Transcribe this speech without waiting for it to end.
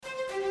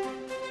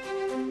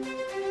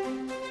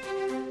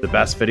The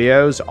best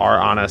videos are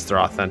honest, they're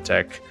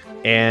authentic,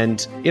 and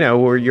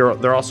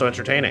they're also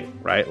entertaining,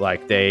 right?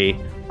 Like they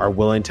are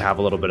willing to have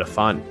a little bit of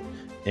fun.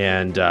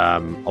 And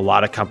a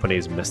lot of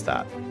companies miss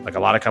that. Like a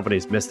lot of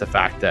companies miss the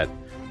fact that,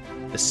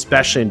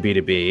 especially in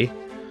B2B,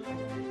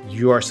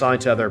 you are selling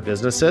to other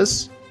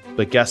businesses,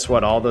 but guess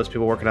what? All those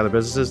people working in other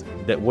businesses,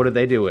 what do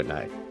they do at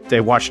night?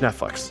 They watch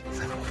Netflix.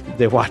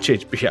 They watch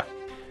HBO.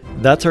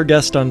 That's our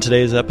guest on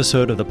today's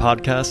episode of the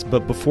podcast.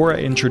 But before I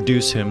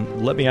introduce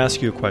him, let me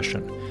ask you a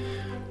question.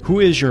 Who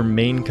is your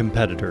main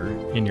competitor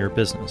in your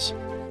business?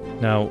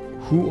 Now,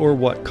 who or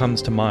what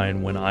comes to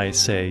mind when I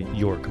say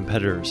your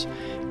competitors?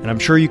 And I'm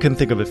sure you can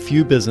think of a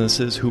few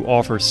businesses who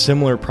offer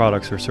similar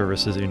products or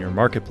services in your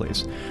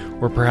marketplace,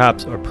 or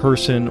perhaps a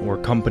person or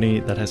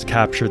company that has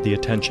captured the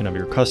attention of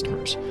your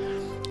customers.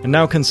 And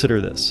now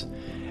consider this.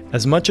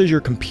 As much as you're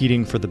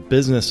competing for the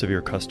business of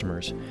your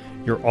customers,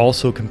 you're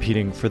also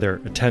competing for their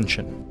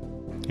attention.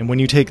 And when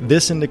you take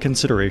this into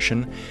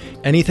consideration,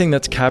 anything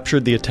that's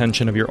captured the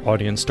attention of your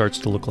audience starts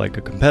to look like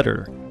a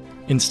competitor.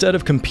 Instead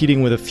of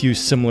competing with a few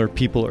similar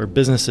people or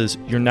businesses,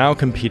 you're now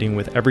competing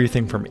with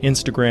everything from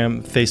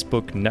Instagram,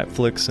 Facebook,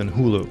 Netflix, and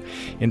Hulu.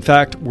 In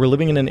fact, we're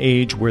living in an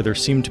age where there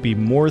seem to be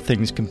more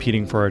things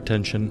competing for our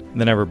attention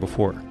than ever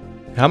before.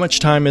 How much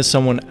time is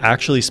someone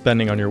actually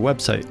spending on your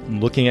website,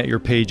 looking at your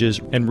pages,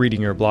 and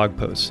reading your blog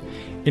posts?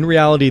 In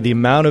reality, the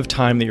amount of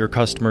time that your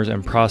customers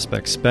and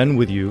prospects spend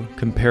with you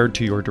compared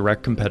to your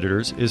direct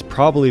competitors is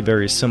probably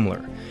very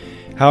similar.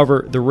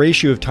 However, the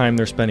ratio of time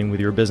they're spending with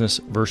your business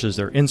versus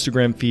their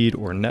Instagram feed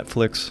or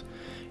Netflix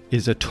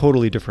is a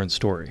totally different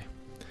story.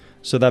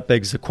 So that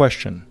begs the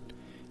question,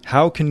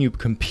 how can you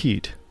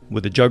compete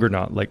with a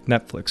juggernaut like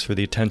Netflix for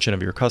the attention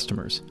of your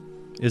customers?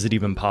 Is it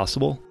even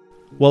possible?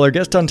 Well, our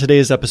guest on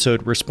today's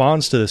episode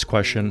responds to this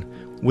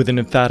question with an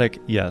emphatic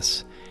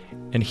yes.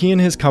 And he and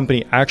his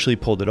company actually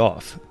pulled it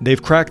off.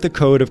 They've cracked the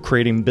code of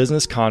creating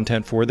business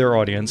content for their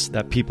audience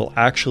that people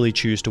actually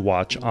choose to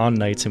watch on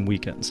nights and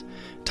weekends,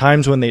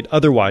 times when they'd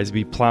otherwise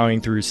be plowing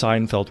through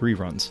Seinfeld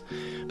reruns.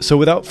 So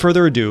without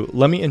further ado,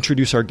 let me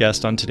introduce our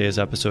guest on today's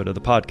episode of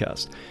the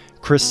podcast,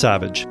 Chris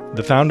Savage,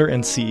 the founder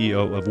and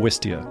CEO of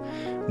Wistia.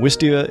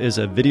 Wistia is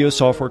a video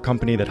software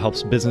company that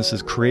helps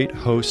businesses create,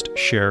 host,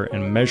 share,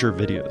 and measure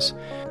videos.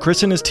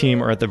 Chris and his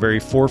team are at the very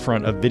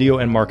forefront of video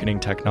and marketing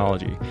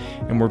technology,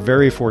 and we're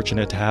very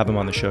fortunate to have him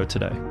on the show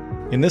today.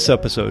 In this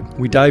episode,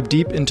 we dive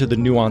deep into the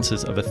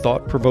nuances of a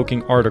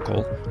thought-provoking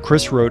article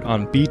Chris wrote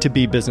on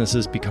B2B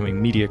businesses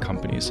becoming media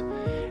companies,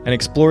 and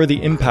explore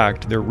the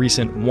impact their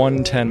recent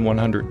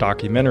 1-10-100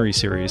 documentary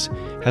series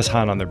has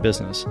had on their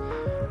business.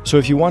 So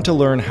if you want to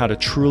learn how to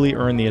truly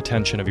earn the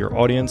attention of your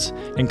audience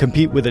and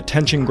compete with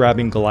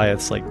attention-grabbing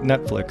Goliaths like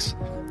Netflix,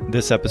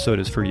 this episode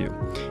is for you.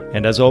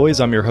 And as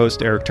always, I'm your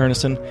host, Eric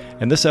Turnison,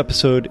 and this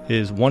episode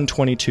is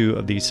 122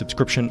 of the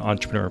Subscription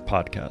Entrepreneur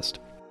Podcast.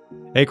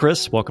 Hey,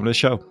 Chris, welcome to the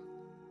show.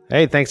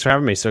 Hey, thanks for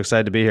having me. So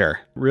excited to be here.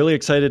 Really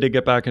excited to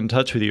get back in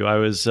touch with you. I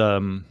was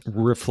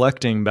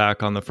reflecting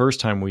back on the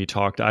first time we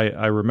talked.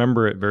 I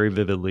remember it very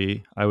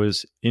vividly. I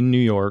was in New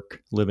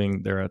York,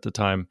 living there at the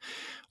time,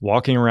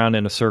 walking around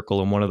in a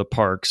circle in one of the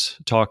parks,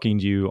 talking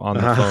to you on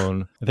the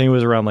phone. I think it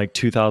was around like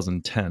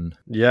 2010.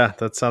 Yeah,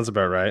 that sounds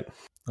about right.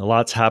 A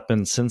lot's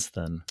happened since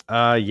then.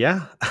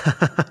 Yeah.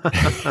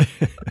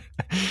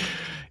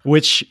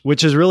 Which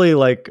is really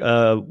like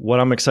what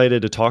I'm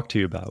excited to talk to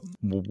you about.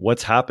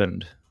 What's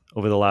happened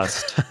over the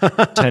last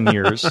 10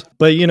 years.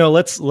 But,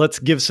 let's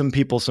give some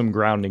people some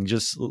grounding.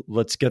 Just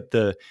let's get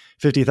the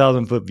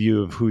 50,000 foot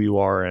view of who you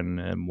are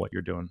and what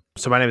you're doing.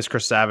 So my name is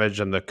Chris Savage.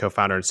 I'm the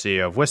co-founder and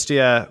CEO of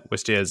Wistia.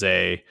 Wistia is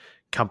a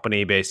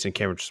company based in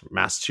Cambridge,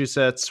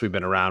 Massachusetts. We've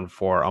been around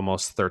for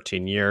almost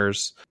 13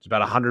 years. There's about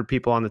 100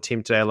 people on the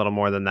team today, a little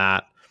more than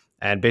that.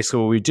 And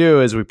basically what we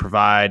do is we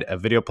provide a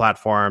video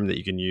platform that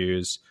you can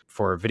use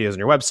for videos on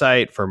your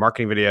website, for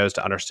marketing videos,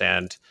 to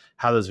understand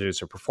how those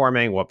videos are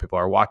performing, what people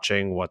are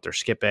watching, what they're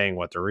skipping,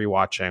 what they're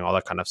rewatching, all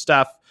that kind of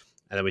stuff.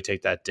 And then we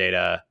take that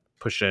data,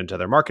 push it into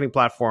their marketing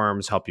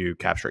platforms, help you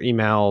capture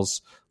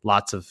emails,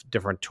 lots of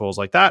different tools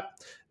like that.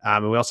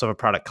 And we also have a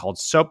product called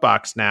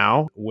Soapbox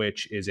now,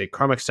 which is a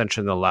Chrome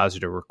extension that allows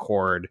you to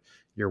record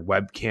your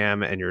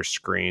webcam and your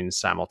screen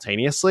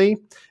simultaneously.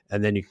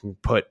 And then you can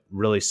put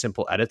really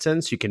simple edits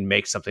in, so you can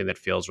make something that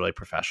feels really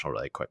professional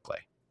really quickly.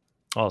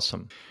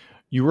 Awesome.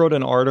 You wrote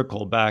an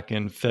article back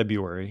in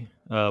February,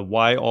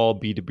 why all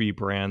B2B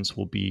brands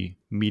will be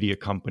media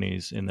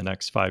companies in the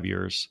next 5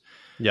 years.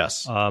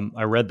 Yes.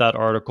 I read that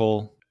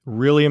article,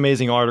 really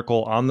amazing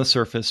article on the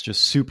surface,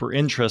 just super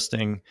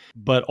interesting,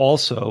 but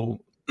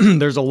also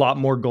there's a lot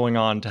more going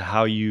on to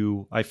how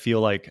you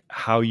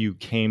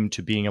came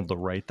to being able to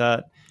write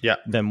that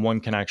than one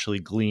can actually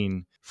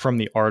glean from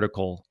the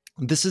article.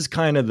 This is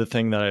kind of the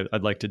thing that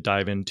I'd like to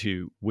dive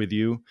into with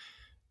you,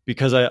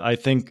 because I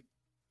think,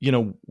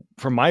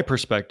 from my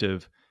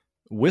perspective,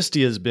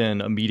 Wistia has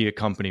been a media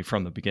company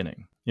from the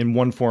beginning in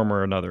one form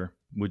or another.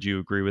 Would you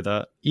agree with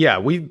that? Yeah,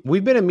 we've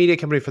been a media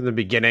company from the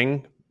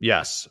beginning,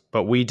 Yes,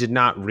 but we did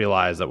not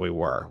realize that we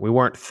were. We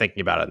weren't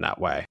thinking about it in that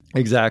way.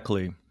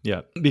 Exactly.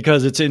 Yeah.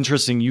 Because it's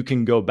interesting. You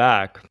can go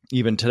back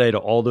even today to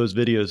all those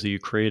videos that you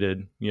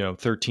created,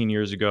 13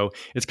 years ago.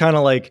 It's kind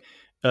of like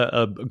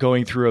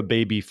going through a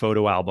baby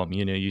photo album.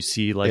 You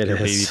see like your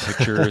baby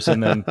pictures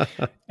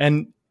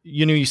and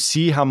you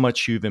see how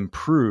much you've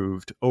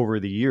improved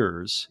over the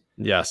years.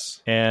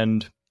 Yes.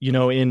 And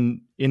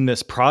in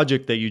this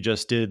project that you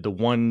just did, the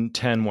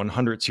 110,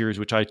 100 series,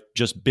 which I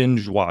just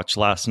binge watched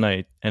last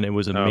night, and it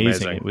was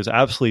amazing. It was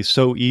absolutely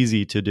so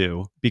easy to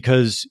do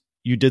because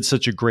you did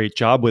such a great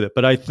job with it.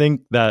 But I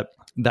think that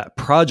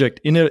project,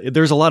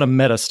 there's a lot of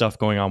meta stuff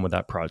going on with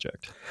that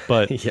project.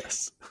 But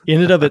yes,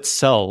 in and of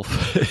itself,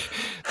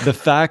 the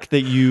fact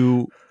that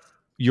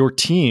your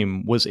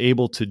team was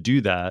able to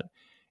do that,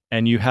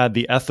 and you had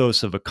the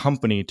ethos of a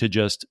company to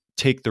just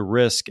take the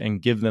risk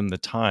and give them the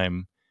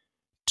time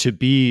to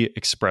be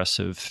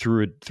expressive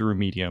through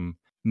medium,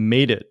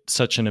 made it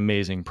such an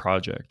amazing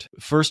project.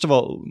 First of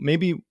all,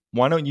 maybe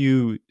why don't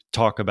you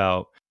talk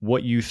about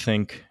what you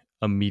think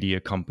a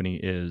media company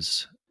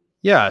is?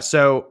 Yeah,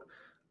 so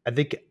I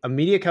think a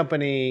media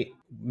company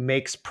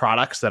makes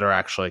products that are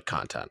actually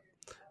content.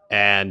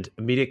 And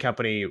a media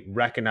company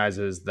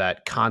recognizes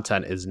that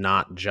content is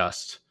not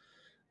just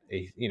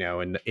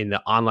in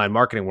the online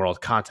marketing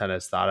world, content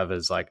is thought of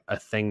as like a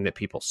thing that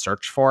people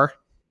search for.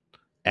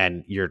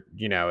 And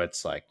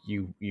it's like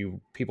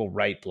people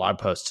write blog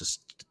posts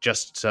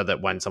just so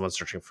that when someone's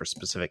searching for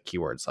specific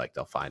keywords, like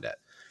they'll find it.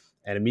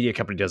 And a media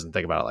company doesn't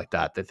think about it like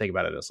that. They think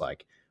about it as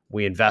like,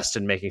 we invest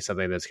in making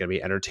something that's going to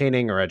be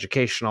entertaining or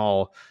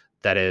educational,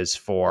 that is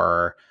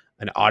for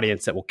an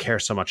audience that will care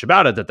so much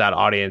about it that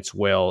audience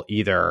will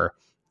either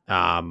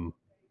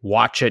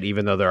watch it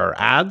even though there are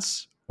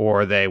ads,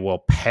 or they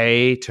will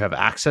pay to have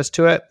access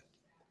to it.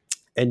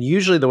 And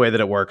usually the way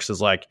that it works is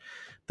like,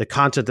 the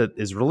content that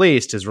is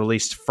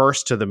released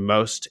first to the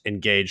most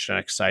engaged and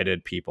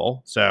excited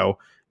people. So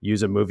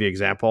use a movie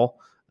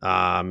example,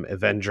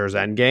 Avengers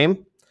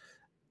Endgame.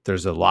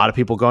 There's a lot of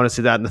people going to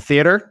see that in the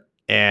theater,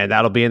 and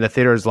that'll be in the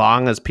theater as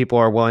long as people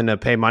are willing to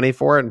pay money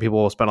for it. And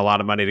people will spend a lot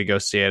of money to go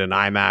see it in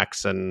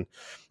IMAX and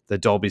the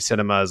Dolby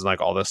Cinemas and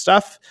like all this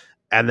stuff.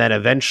 And then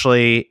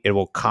eventually it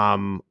will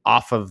come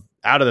out of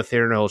the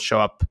theater and it'll show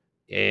up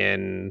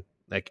in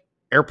like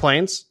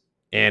airplanes,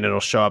 and it'll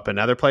show up in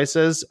other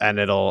places, and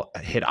it'll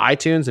hit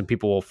iTunes, and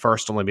people will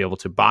first only be able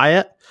to buy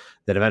it.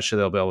 Then eventually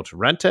they'll be able to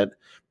rent it.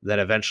 Then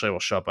eventually it will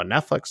show up on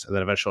Netflix, and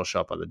then eventually it'll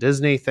show up on the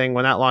Disney thing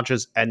when that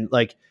launches. And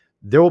like,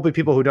 there will be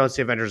people who don't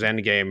see Avengers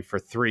Endgame for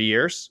 3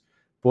 years,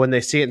 but when they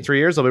see it in 3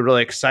 years, they'll be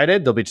really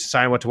excited. They'll be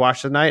deciding what to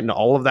watch tonight, and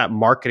all of that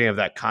marketing of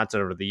that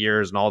content over the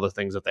years and all the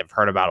things that they've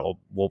heard about it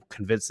will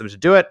convince them to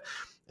do it.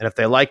 And if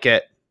they like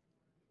it,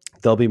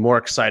 they'll be more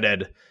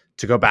excited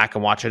to go back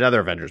and watch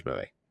another Avengers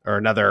movie or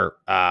another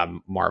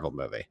Marvel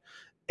movie.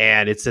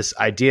 And it's this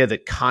idea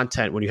that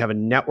content, when you have a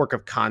network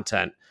of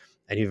content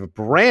and you have a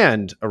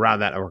brand around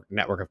that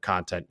network of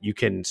content, you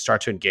can start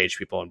to engage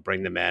people and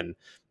bring them in.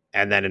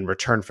 And then in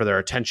return for their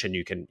attention,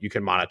 you can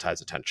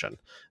monetize attention.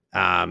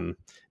 And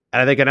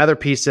I think another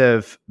piece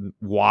of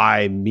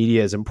why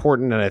media is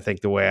important, and I think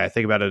the way I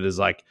think about it is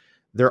like,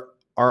 there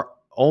are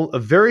a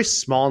very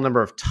small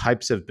number of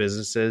types of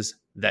businesses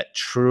that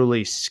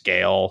truly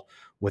scale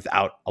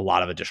without a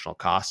lot of additional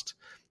cost.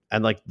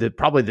 And like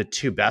probably the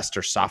two best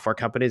are software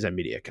companies and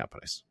media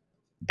companies.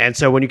 And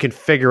so when you can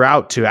figure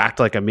out to act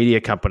like a media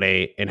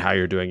company in how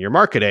you're doing your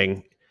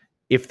marketing,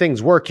 if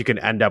things work, you can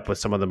end up with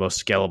some of the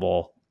most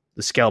scalable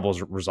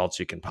results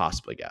you can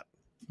possibly get.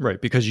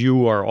 Right. Because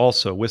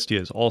Wistia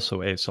is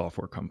also a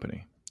software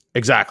company.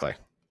 Exactly.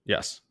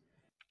 Yes.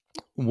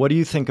 What do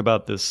you think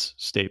about this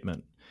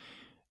statement?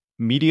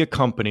 Media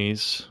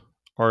companies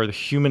are the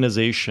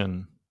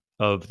humanization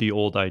of the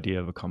old idea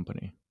of a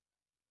company.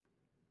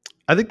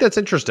 I think that's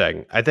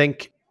interesting. I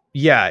think,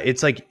 yeah,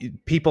 it's like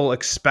people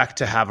expect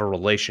to have a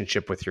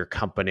relationship with your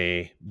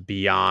company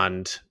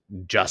beyond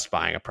just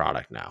buying a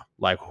product now.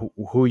 Like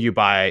who you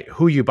buy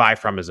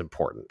from is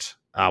important.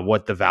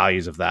 What the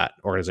values of that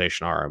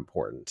organization are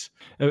important.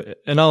 And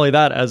not only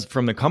that, as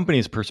from the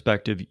company's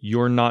perspective,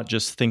 you're not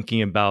just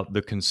thinking about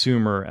the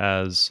consumer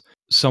as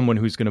someone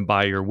who's going to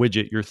buy your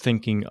widget. You're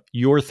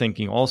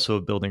thinking also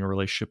of building a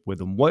relationship with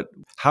them.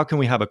 How can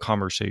we have a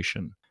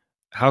conversation?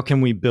 How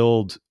can we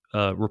build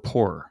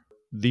rapport?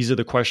 These are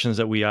the questions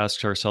that we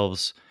ask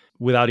ourselves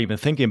without even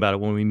thinking about it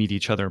when we meet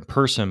each other in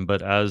person.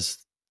 But as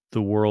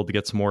the world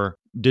gets more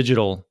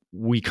digital,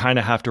 we kind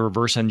of have to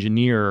reverse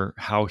engineer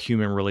how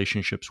human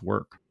relationships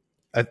work.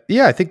 I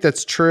think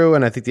that's true.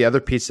 And I think the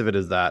other piece of it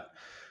is that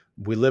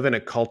we live in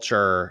a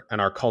culture,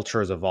 and our culture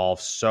has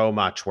evolved so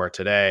much where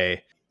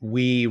today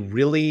we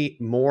really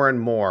more and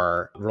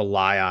more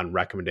rely on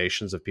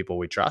recommendations of people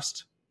we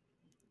trust.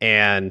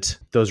 And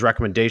those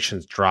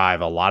recommendations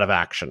drive a lot of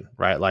action,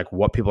 right? Like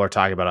what people are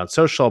talking about on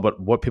social, but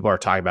what people are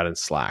talking about in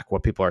Slack,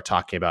 what people are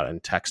talking about in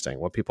texting,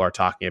 what people are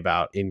talking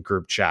about in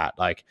group chat.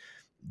 Like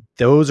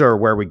those are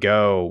where we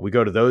go. We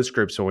go to those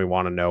groups when we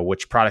want to know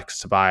which products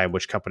to buy and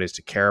which companies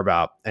to care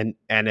about.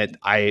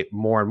 I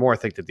more and more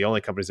think that the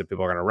only companies that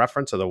people are going to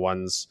reference are the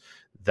ones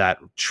that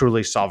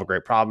truly solve a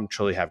great problem,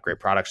 truly have great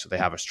products that they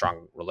have a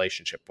strong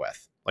relationship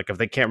with. Like if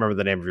they can't remember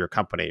the name of your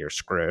company, you're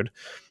screwed.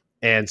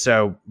 And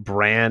so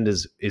brand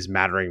is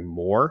mattering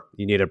more.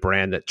 You need a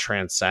brand that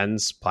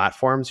transcends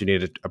platforms. You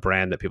need a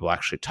brand that people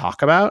actually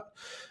talk about.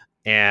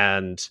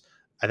 And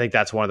I think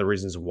that's one of the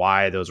reasons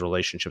why those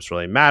relationships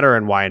really matter,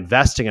 and why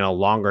investing in a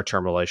longer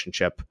term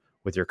relationship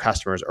with your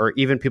customers, or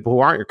even people who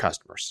aren't your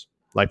customers,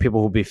 like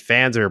people who be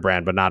fans of your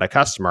brand but not a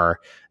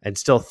customer, and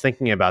still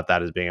thinking about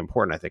that as being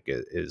important, I think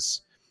is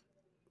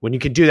when you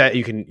can do that,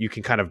 you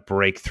can kind of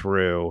break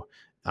through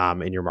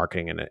in your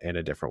marketing in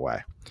a different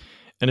way.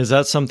 And is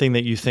that something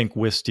that you think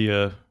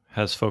Wistia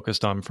has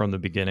focused on from the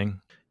beginning?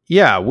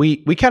 Yeah,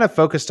 we kind of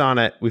focused on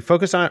it. We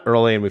focused on it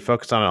early, and we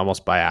focused on it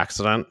almost by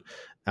accident.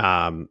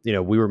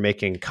 We were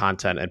making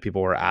content and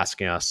people were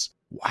asking us,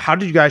 how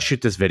did you guys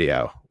shoot this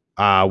video?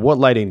 What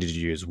lighting did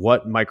you use?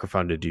 What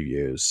microphone did you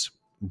use?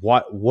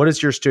 What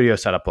does your studio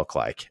setup look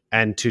like?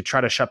 And to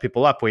try to shut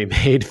people up, we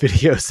made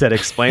videos that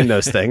explain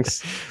those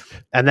things.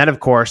 And then, of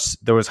course,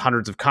 there was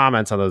hundreds of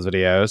comments on those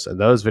videos, and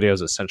those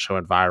videos essentially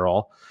went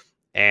viral.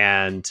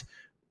 And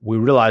we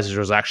realized there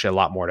was actually a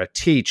lot more to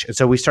teach. And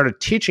so we started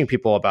teaching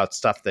people about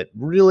stuff that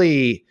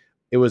really,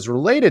 it was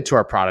related to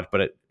our product,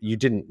 but you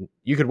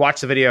could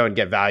watch the video and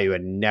get value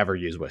and never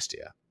use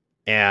Wistia.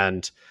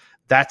 And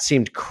that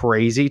seemed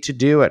crazy to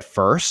do at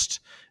first,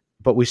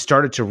 but we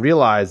started to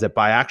realize that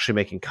by actually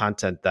making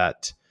content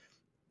that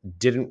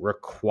didn't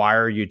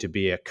require you to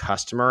be a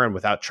customer, and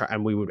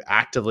and we would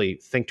actively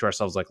think to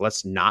ourselves, like,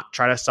 let's not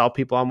try to sell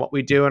people on what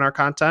we do in our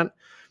content,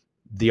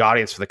 the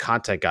audience for the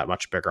content got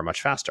much bigger,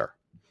 much faster.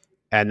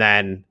 And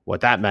then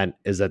what that meant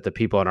is that the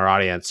people in our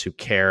audience who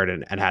cared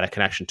and had a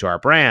connection to our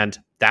brand,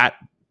 that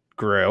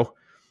grew.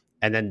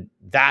 And then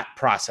that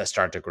process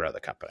started to grow the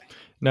company.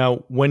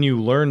 Now, when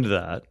you learned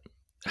that,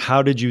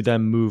 how did you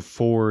then move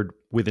forward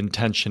with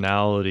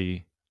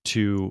intentionality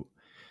to,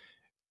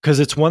 because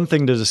it's one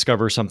thing to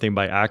discover something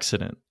by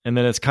accident. And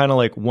then it's kind of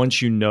like,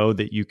 once you know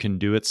that you can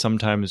do it,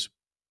 sometimes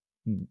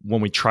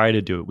when we try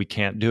to do it, we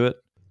can't do it.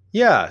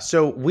 Yeah.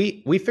 So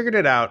we figured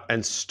it out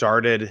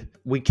and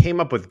we came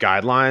up with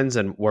guidelines,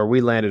 and where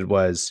we landed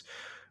was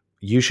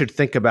you should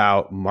think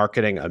about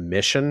marketing a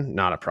mission,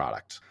 not a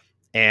product.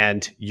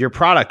 And your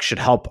product should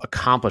help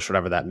accomplish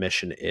whatever that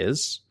mission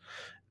is.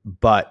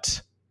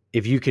 But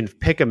if you can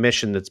pick a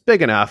mission that's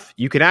big enough,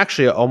 you can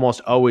actually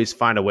almost always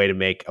find a way to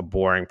make a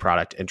boring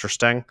product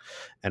interesting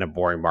and a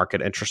boring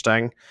market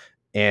interesting.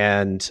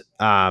 And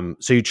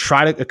so you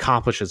try to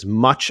accomplish as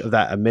much of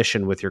that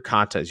mission with your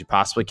content as you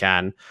possibly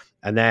can.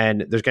 And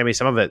then there's going to be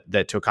some of it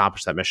that to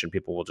accomplish that mission,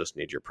 people will just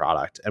need your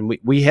product. And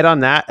we hit on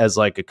that as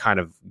like a kind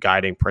of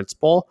guiding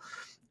principle,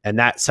 and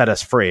that set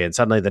us free. And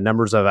suddenly the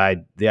numbers of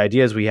the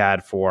ideas we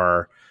had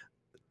for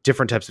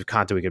different types of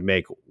content we could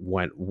make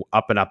went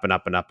up and up and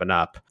up and up and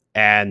up.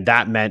 And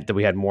that meant that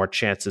we had more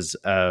chances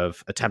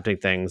of attempting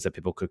things that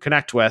people could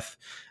connect with.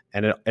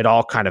 And it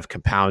all kind of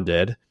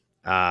compounded.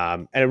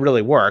 And it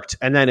really worked.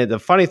 And then the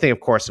funny thing, of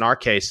course, in our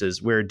case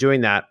is we were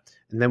doing that.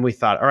 And then we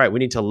thought, all right, we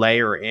need to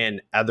layer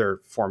in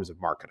other forms of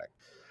marketing.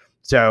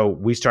 So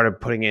we started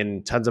putting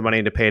in tons of money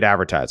into paid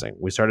advertising.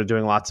 We started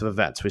doing lots of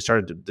events. We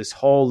started this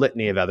whole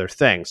litany of other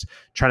things,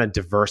 trying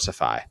to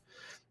diversify.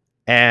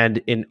 And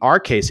in our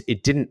case,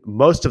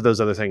 most of those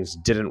other things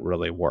didn't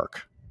really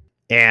work.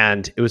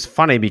 And it was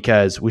funny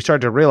because we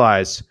started to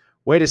realize,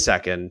 wait a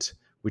second,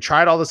 we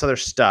tried all this other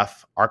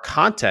stuff. Our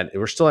content,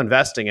 we're still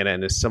investing in it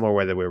in a similar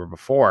way that we were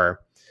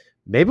before.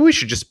 Maybe we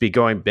should just be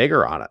going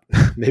bigger on it.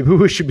 Maybe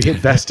we should be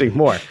investing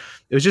more.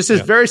 It was just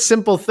this very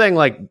simple thing.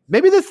 Like,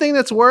 maybe the thing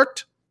that's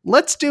worked,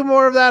 let's do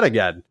more of that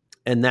again.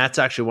 And that's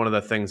actually one of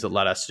the things that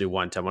led us to do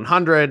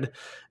 1-10-100.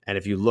 And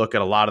if you look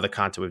at a lot of the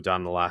content we've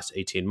done in the last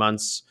 18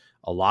 months,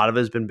 a lot of it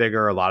has been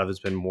bigger. A lot of it has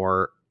been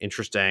more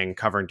interesting,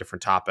 covering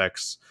different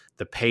topics.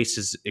 The pace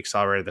is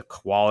accelerated. The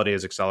quality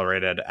is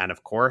accelerated. And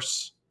of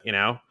course,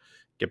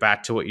 get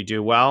back to what you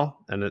do well.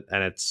 And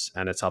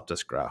it's helped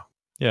us grow.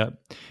 Yeah.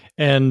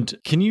 And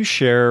can you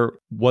share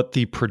what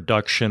the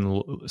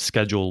production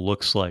schedule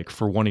looks like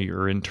for one of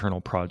your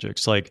internal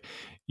projects? Like,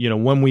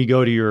 when we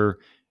go to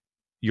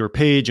your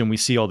page and we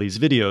see all these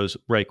videos,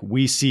 right?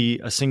 We see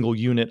a single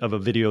unit of a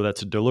video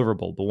that's a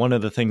deliverable. But one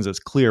of the things that's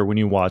clear when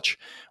you watch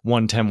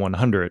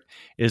 1-10-100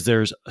 is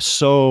there's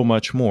so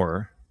much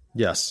more.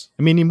 Yes.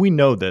 I mean, we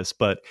know this,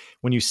 but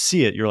when you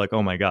see it, you're like,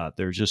 oh my God,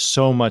 there's just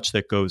so much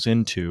that goes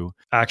into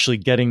actually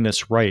getting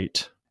this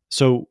right.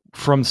 So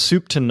from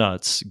soup to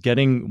nuts,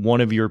 getting one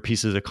of your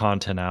pieces of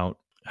content out,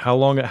 how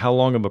long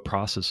of a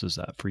process is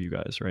that for you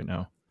guys right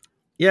now?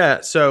 Yeah.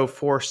 So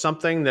for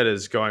something that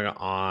is going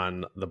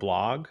on the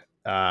blog,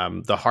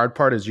 the hard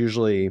part is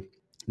usually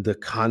the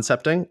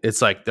concepting.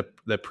 It's like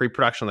the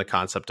pre-production, the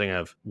concepting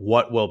of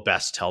what will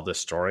best tell this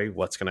story,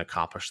 what's going to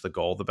accomplish the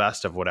goal the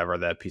best of whatever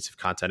that piece of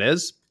content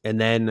is. And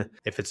then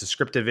if it's a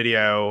scripted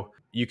video,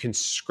 you can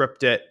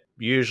script it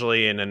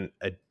usually in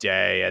a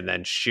day and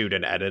then shoot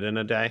and edit in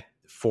a day.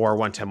 for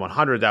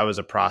 110-100, that was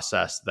a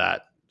process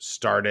that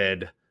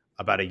started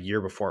about a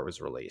year before it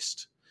was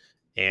released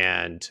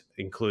and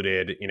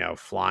included,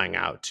 flying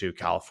out to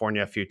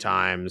California a few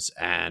times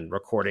and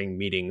recording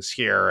meetings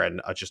here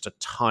and just a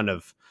ton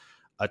of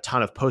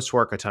post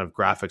work, a ton of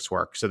graphics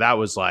work. So that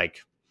was like,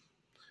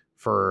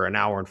 for an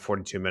hour and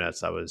 42 minutes,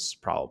 that was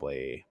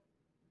probably,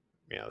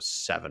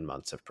 7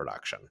 months of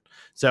production.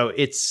 So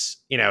it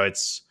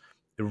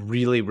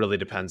really, really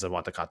depends on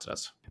what the content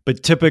is.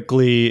 But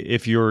typically,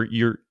 if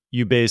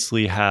you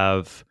basically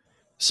have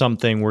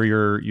something where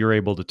you're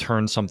able to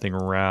turn something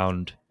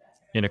around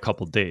in a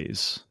couple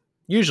days.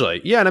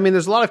 Usually, yeah. And I mean,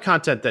 there's a lot of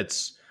content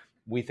that's,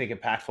 we think,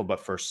 impactful, but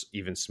for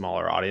even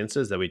smaller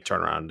audiences that we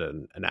turn around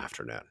in an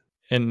afternoon.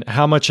 And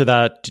how much of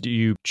that do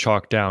you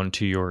chalk down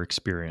to your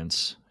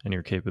experience and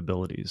your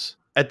capabilities?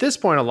 At this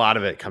point, a lot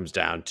of it comes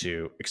down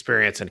to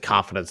experience and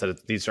confidence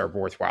that these are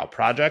worthwhile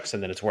projects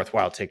and that it's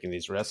worthwhile taking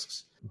these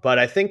risks. But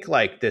I think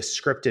like this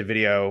scripted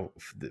video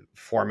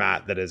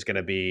format that is going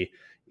to be,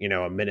 a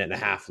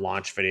 1.5-minute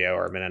launch video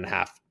or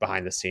 1.5-minute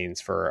behind the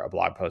scenes for a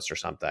blog post or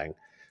something,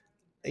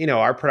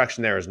 our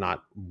production there is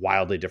not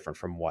wildly different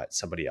from what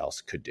somebody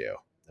else could do.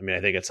 I mean, I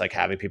think it's like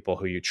having people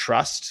who you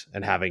trust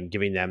and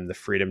giving them the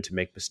freedom to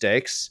make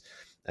mistakes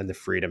and the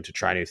freedom to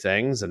try new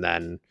things. And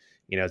then,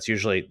 it's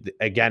usually,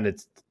 again,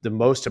 it's the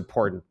most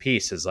important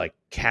piece is like,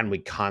 can we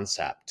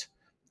concept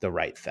the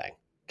right thing?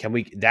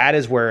 That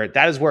is where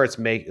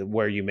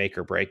where you make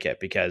or break it,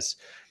 because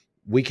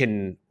we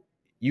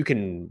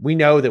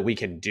know that we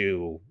can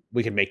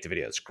make the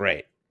videos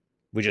great.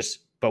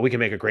 But we can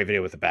make a great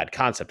video with a bad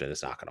concept and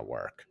it's not going to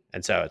work.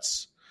 And so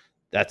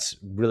that's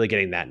really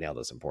getting that nailed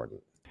is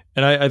important.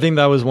 And I think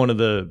that was one of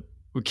the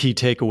key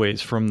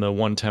takeaways from the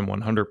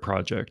 110-100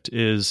 project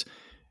is,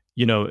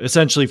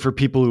 essentially for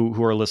people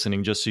who are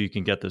listening, just so you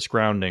can get this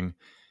grounding,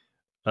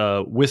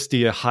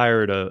 Wistia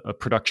hired a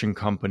production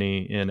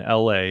company in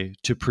LA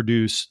to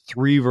produce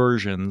 3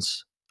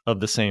 versions of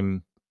the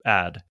same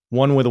ad.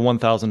 One with a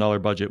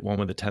 $1,000 budget, one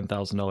with a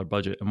 $10,000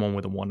 budget, and one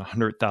with a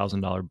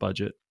 $100,000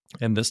 budget.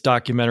 And this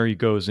documentary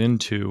goes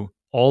into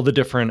all the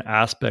different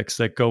aspects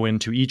that go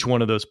into each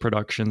one of those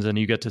productions, and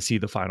you get to see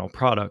the final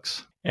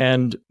products.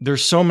 And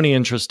there's so many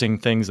interesting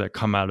things that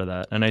come out of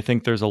that. And I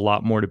think there's a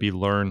lot more to be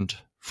learned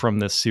from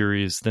this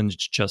series than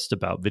just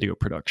about video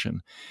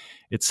production.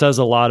 It says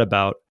a lot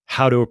about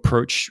how to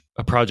approach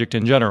a project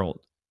in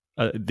general,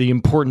 the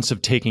importance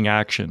of taking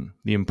action,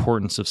 the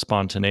importance of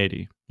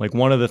spontaneity. Like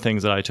one of the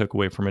things that I took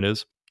away from it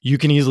is you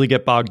can easily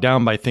get bogged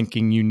down by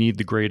thinking you need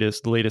the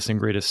latest and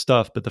greatest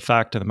stuff. But the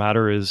fact of the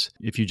matter is,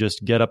 if you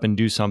just get up and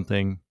do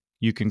something,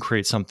 you can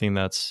create something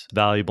that's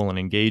valuable and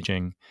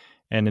engaging.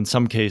 And in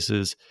some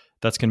cases,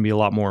 that's going to be a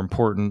lot more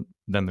important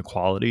than the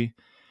quality.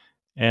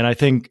 And I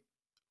think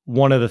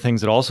one of the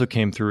things that also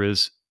came through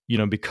is,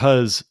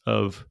 because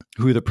of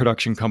who the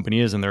production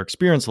company is and their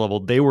experience level,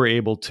 they were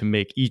able to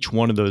make each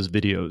one of those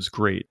videos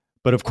great.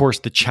 But of course,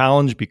 the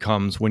challenge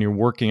becomes when you're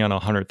working on a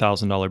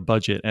 $100,000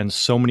 budget and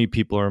so many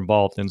people are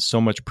involved and so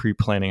much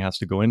pre-planning has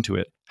to go into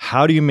it.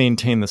 How do you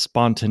maintain the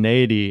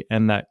spontaneity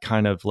and that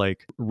kind of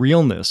like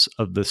realness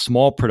of the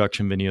small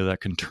production video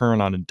that can turn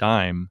on a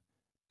dime,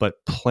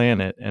 but plan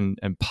it and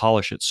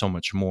polish it so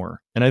much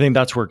more? And I think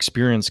that's where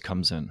experience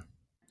comes in.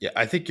 Yeah,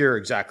 I think you're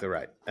exactly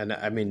right. And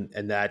I mean,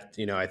 and that,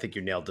 I think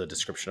you nailed the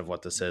description of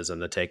what this is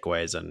and the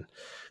takeaways. And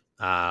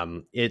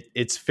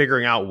it's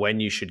figuring out when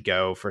you should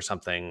go for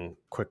something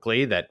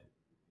quickly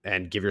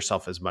and give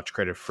yourself as much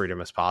creative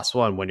freedom as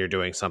possible. And when you're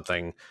doing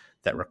something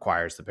that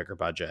requires the bigger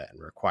budget and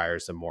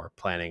requires the more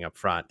planning up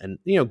front, and,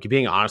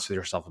 being honest with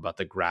yourself about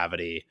the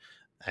gravity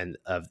and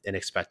of an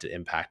expected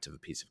impact of a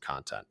piece of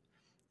content.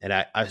 And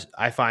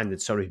I find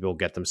that so many people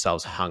get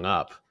themselves hung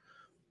up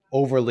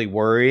overly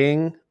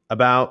worrying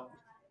about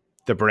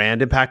the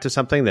brand impact of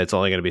something that's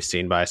only going to be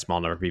seen by a small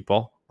number of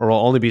people, or will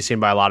only be seen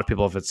by a lot of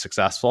people if it's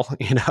successful,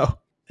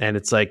 And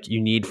it's like, you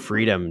need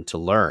freedom to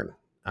learn.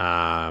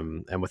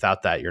 And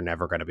without that, you're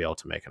never going to be able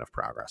to make enough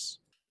progress.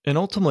 And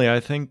ultimately, I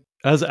think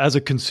as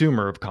a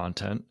consumer of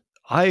content,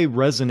 I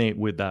resonate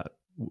with that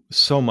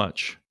so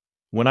much.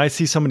 When I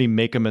see somebody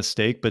make a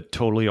mistake, but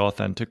totally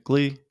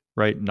authentically,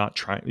 right? Not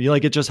trying,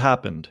 like it just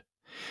happened.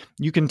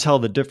 You can tell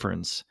the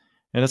difference.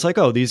 And it's like,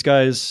 oh, these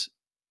guys,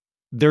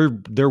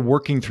 they're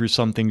working through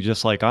something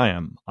just like I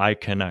am. I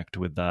connect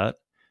with that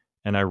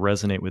and I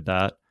resonate with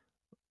that.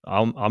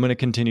 I'm going to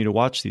continue to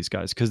watch these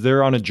guys because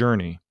they're on a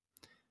journey.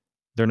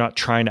 They're not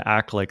trying to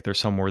act like they're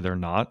somewhere they're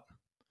not.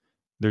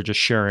 They're just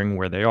sharing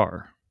where they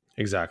are.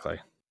 Exactly.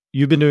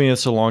 You've been doing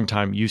this a long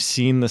time. You've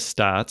seen the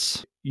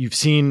stats. You've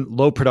seen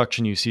low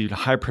production. You've seen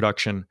high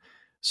production.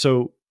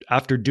 So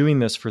after doing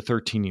this for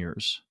 13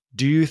 years,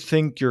 do you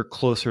think you're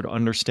closer to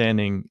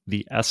understanding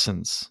the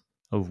essence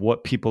of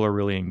what people are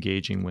really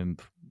engaging with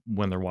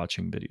when they're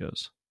watching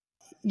videos?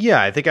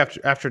 Yeah, I think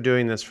after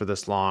doing this for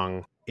this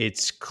long,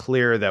 it's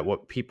clear that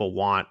what people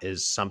want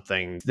is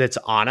something that's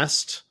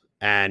honest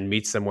and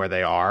meets them where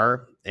they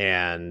are,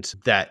 and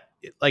that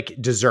like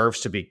deserves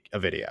to be a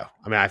video.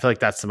 I mean, I feel like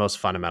that's the most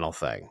fundamental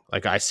thing.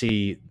 Like I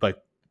see like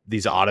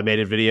these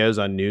automated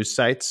videos on news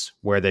sites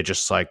where they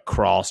just like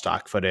crawl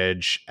stock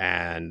footage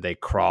and they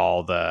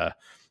crawl the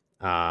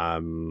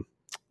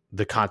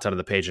content of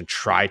the page and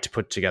try to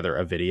put together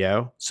a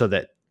video so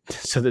that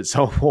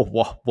someone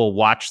will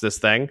watch this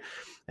thing.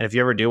 And if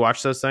you ever do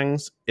watch those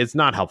things, it's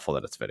not helpful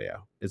that it's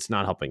video. It's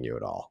not helping you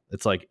at all.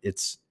 It's like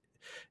it's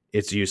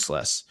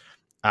useless.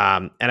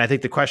 And I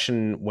think the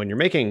question when you're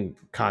making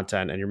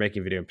content and you're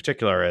making video in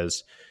particular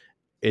is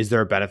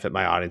there a benefit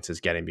my audience is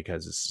getting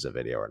because this is a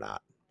video or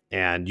not?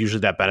 And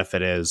usually that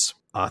benefit is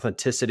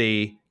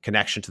authenticity,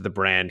 connection to the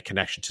brand,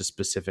 connection to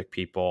specific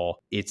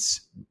people.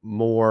 It's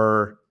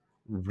more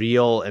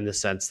real in the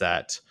sense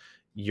that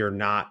you're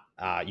not,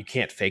 you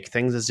can't fake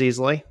things as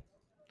easily.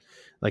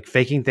 Like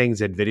faking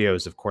things in video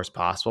is of course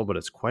possible, but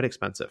it's quite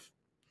expensive.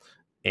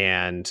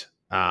 And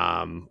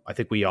I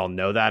think we all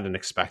know that and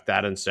expect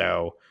that. And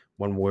so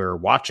when we're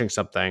watching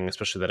something,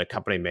 especially that a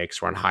company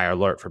makes, we're on high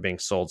alert for being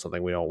sold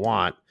something we don't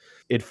want.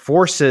 It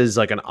forces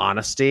like an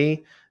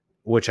honesty,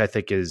 which I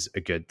think is a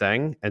good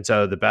thing. And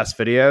so the best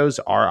videos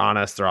are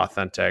honest, they're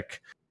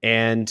authentic,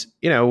 and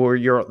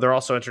they're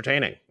also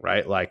entertaining,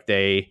 right? Like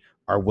they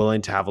are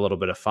willing to have a little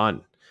bit of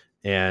fun.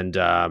 And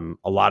a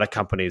lot of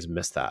companies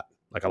miss that.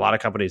 Like a lot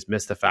of companies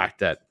miss the fact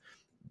that,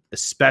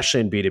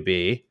 especially in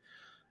B2B,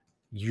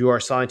 you are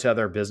selling to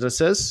other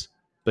businesses.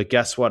 But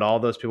guess what? All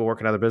those people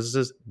working in other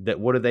businesses,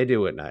 what do they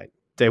do at night?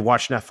 They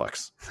watch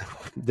Netflix.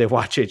 They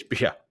watch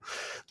HBO.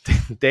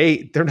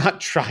 They're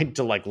not trying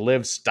to like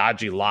live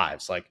stodgy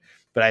lives.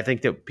 But I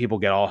think that people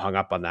get all hung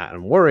up on that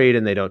and worried,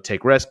 and they don't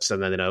take risks,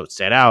 and then they don't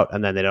stand out,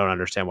 and then they don't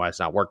understand why it's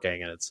not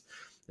working. And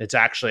it's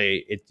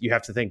actually you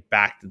have to think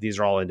back that these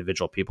are all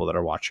individual people that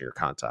are watching your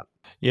content.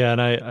 Yeah.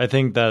 And I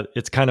think that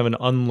it's kind of an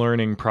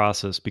unlearning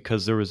process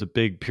because there was a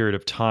big period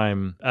of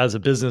time as a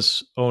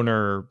business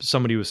owner,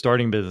 somebody who was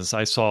starting business,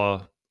 I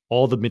saw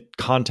all the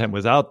content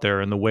was out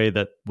there and the way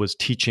that was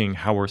teaching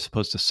how we're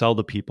supposed to sell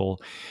to people.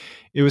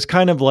 It was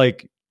kind of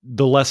like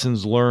the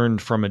lessons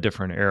learned from a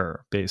different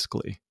era,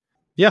 basically.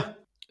 Yeah.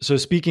 So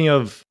speaking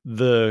of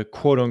the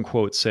quote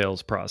unquote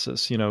sales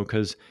process,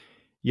 because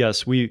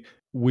yes, we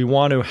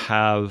want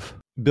to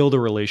build a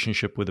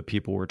relationship with the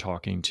people we're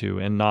talking to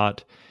and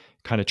not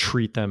kind of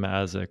treat them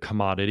as a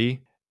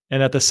commodity.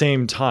 And at the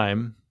same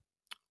time,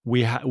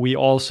 we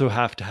also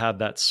have to have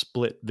that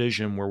split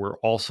vision where we're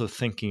also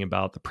thinking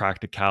about the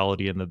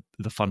practicality and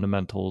the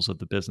fundamentals of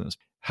the business.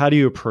 How do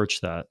you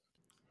approach that?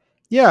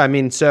 Yeah, I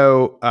mean,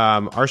 so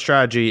our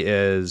strategy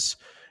is,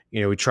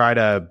 we try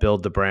to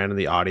build the brand and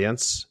the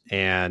audience,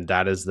 and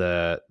that is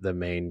the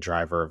main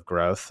driver of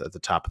growth at the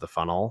top of the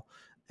funnel.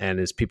 And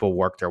as people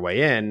work their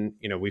way in,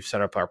 we've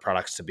set up our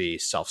products to be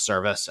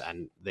self-service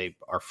and they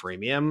are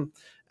freemium.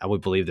 And we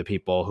believe the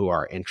people who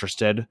are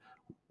interested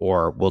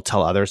or will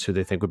tell others who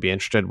they think would be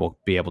interested will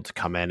be able to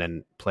come in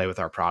and play with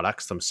our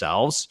products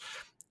themselves.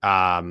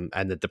 And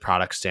that the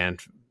products stand,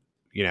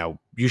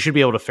 you should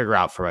be able to figure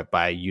out from it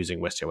by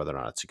using Wistia whether or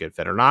not it's a good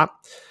fit or not.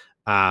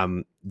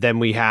 Then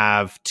we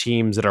have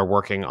teams that are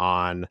working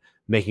on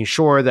making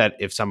sure that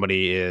if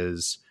somebody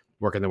is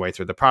working their way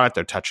through the product,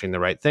 they're touching the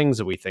right things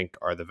that we think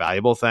are the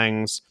valuable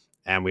things.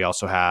 And we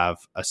also have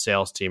a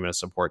sales team and a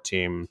support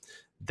team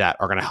that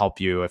are going to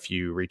help you if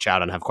you reach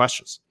out and have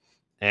questions.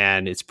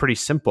 And it's pretty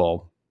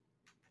simple.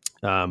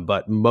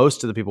 But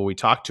most of the people we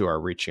talk to are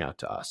reaching out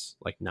to us,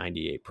 like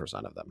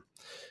 98% of them.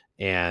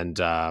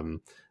 And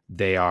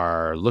they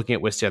are looking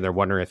at Wistia and they're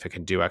wondering if it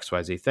can do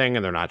XYZ thing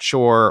and they're not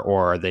sure,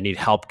 or they need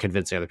help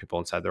convincing other people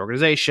inside the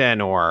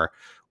organization or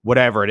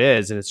whatever it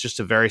is. And it's just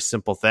a very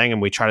simple thing.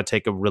 And we try to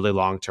take a really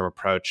long-term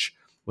approach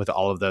with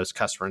all of those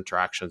customer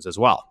interactions as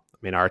well. I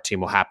mean, our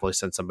team will happily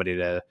send somebody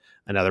to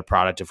another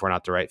product if we're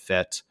not the right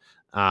fit.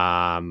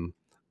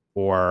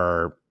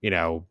 Or,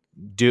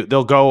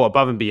 they'll go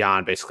above and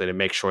beyond basically to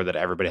make sure that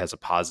everybody has a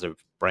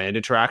positive brand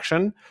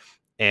interaction.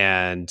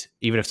 And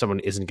even if someone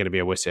isn't going to be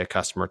a Wistia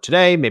customer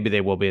today, maybe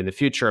they will be in the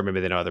future, or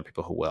maybe they know other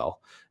people who will.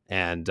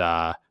 And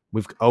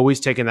we've always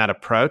taken that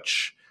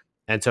approach.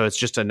 And so it's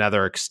just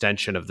another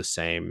extension of the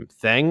same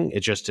thing.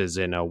 It just is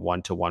in a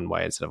one-to-one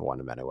way instead of a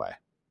one-to-many way.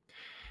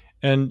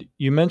 And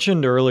you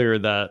mentioned earlier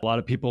that a lot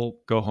of people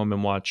go home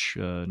and watch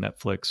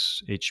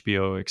Netflix,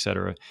 HBO, et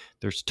cetera.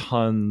 There's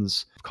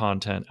tons of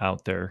content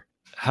out there.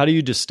 How do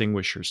you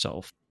distinguish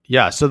yourself?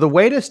 Yeah. So the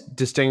way to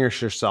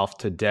distinguish yourself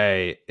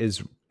today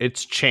is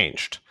it's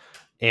changed.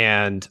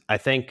 And I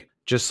think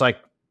just like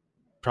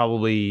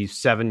probably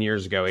 7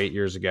 years ago, 8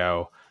 years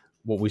ago,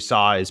 what we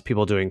saw is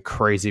people doing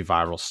crazy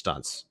viral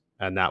stunts.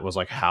 And that was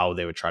like how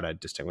they would try to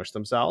distinguish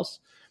themselves.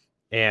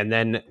 And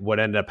then what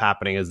ended up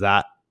happening is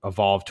that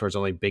evolved towards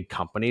only big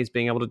companies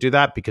being able to do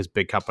that, because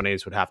big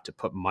companies would have to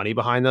put money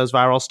behind those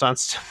viral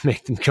stunts to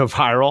make them go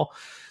viral.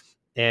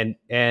 And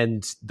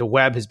the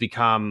web has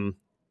become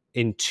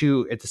at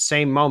the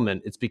same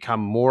moment, it's become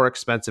more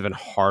expensive and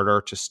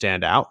harder to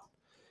stand out.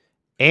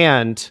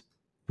 And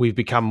we've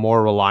become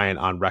more reliant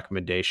on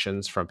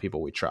recommendations from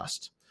people we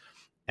trust.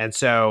 And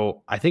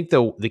so I think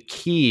the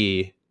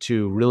key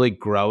to really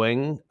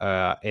growing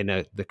in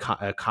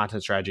a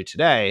content strategy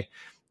today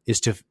is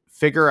to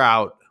figure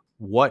out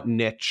what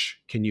niche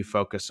can you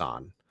focus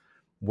on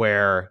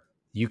where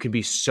you can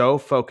be so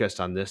focused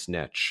on this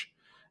niche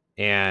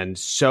and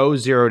so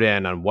zeroed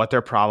in on what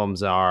their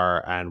problems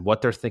are and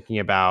what they're thinking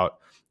about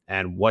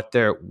and what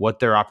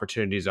their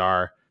opportunities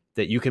are,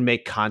 that you can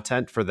make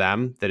content for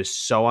them that is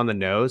so on the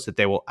nose that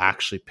they will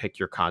actually pick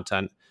your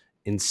content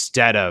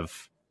instead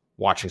of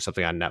watching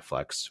something on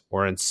Netflix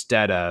or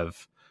instead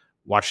of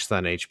watching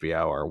something on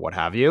HBO or what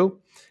have you.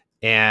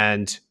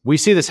 And we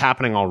see this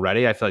happening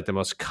already. I feel like the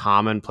most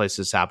common place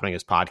this is happening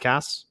is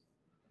podcasts.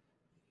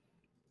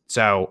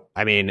 So,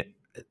 I mean,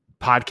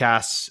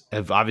 podcasts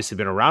have obviously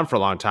been around for a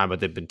long time, but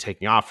they've been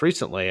taking off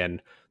recently.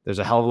 And there's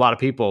a hell of a lot of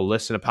people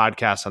listen to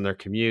podcasts on their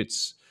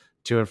commutes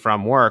to and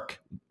from work.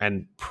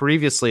 And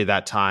previously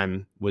that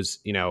time was,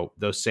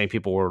 those same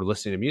people were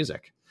listening to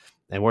music.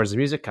 And where does the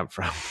music come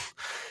from?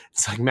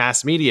 It's like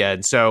mass media.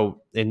 And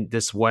so in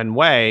this one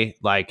way,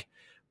 like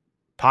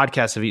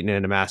podcasts have eaten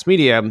into mass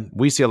media.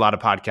 We see a lot of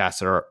podcasts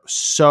that are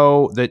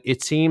so that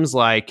it seems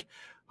like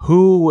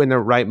how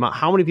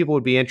many people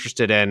would be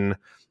interested in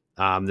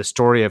the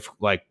story of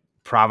like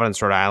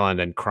Providence, Rhode Island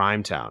and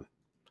Crime Town?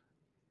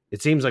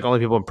 It seems like only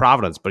people in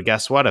Providence, but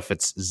guess what? If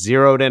it's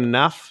zeroed in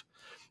enough,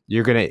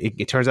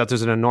 it turns out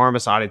there's an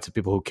enormous audience of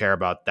people who care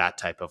about that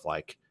type of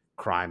like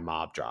crime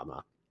mob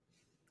drama.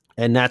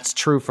 And that's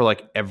true for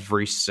like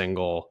every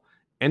single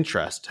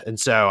interest. And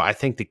so I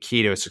think the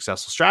key to a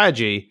successful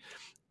strategy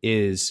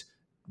is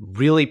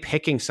really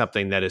picking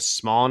something that is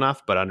small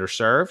enough but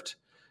underserved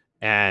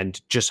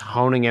and just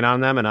honing in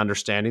on them and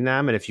understanding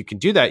them. And if you can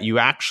do that, you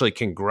actually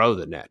can grow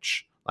the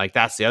niche. Like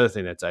that's the other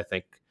thing that's, I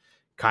think,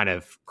 kind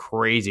of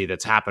crazy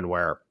that's happened,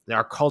 where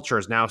our culture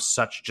is now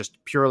such just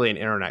purely an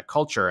internet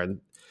culture.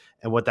 And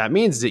what that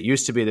means is it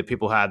used to be that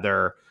people had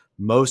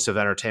most of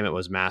entertainment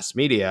was mass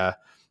media.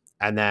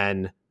 And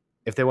then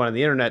if they went on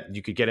the internet,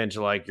 you could get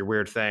into like your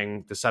weird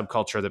thing, the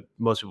subculture that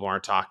most people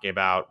aren't talking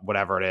about,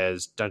 whatever it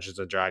is, Dungeons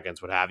and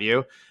Dragons, what have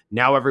you.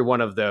 Now every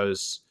one of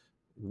those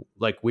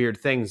like weird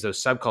things,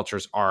 those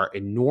subcultures are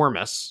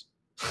enormous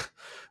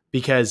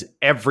because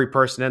every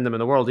person in them in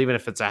the world, even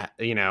if it's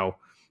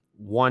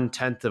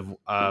 1/10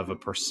 of a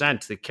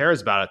percent that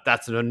cares about it,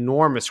 that's an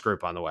enormous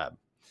group on the web.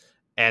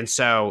 And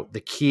so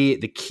the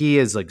key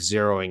is like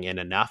zeroing in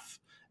enough.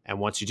 And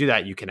once you do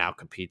that, you can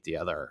outcompete the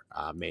other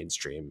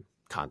mainstream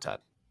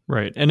content.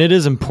 Right. And it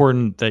is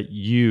important that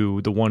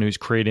you, the one who's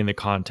creating the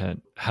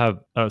content, have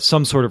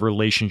some sort of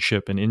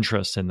relationship and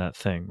interest in that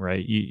thing,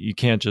 right? You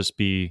can't just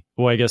be,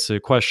 well, I guess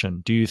the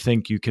question, do you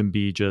think you can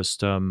be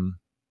just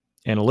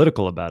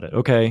analytical about it?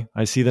 Okay,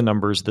 I see the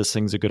numbers. This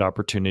thing's a good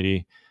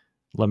opportunity.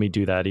 Let me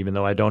do that, even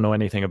though I don't know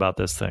anything about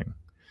this thing.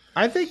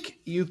 I think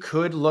you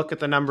could look at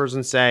the numbers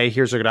and say,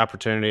 here's a good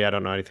opportunity. I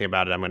don't know anything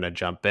about it. I'm going to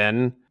jump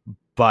in.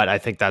 But I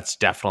think that's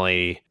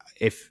definitely,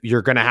 if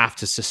you're going to have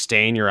to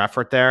sustain your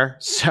effort there.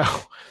 So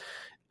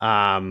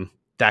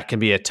that can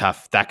be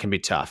tough.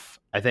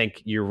 I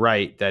think you're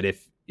right that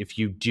if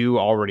you do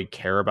already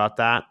care about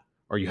that,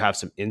 or you have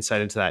some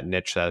insight into that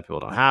niche that other people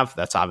don't have,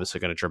 that's obviously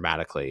going to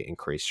dramatically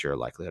increase your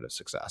likelihood of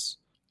success.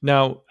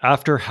 Now,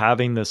 after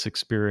having this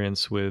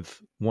experience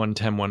with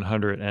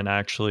 1-10-100 and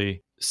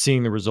actually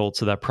seeing the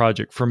results of that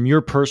project, from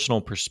your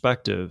personal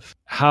perspective,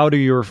 how do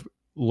your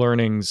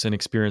learnings and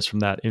experience from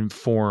that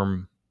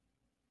inform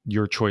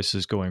your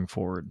choices going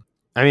forward?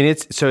 I mean,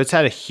 it's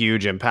had a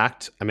huge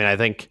impact. I mean, I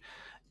think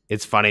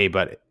it's funny,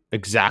 but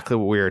exactly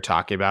what we were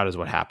talking about is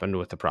what happened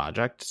with the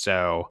project.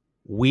 So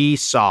we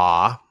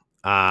saw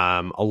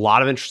a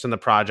lot of interest in the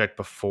project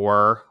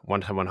before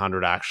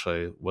 1-10-100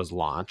 actually was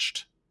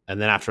launched.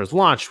 And then after it was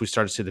launched, we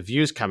started to see the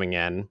views coming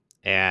in,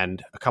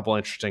 and a couple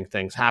interesting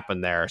things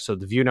happened there. So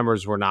the view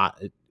numbers were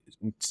not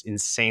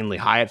insanely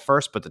high at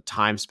first, but the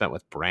time spent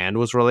with brand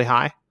was really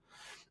high.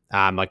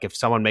 Like if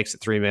someone makes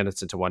it 3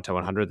 minutes into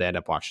 1-10-100, they end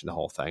up watching the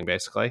whole thing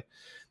basically.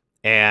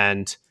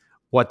 And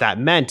what that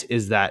meant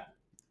is that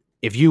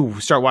if you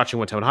start watching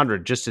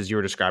 1-10-100, just as you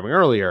were describing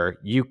earlier,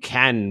 you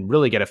can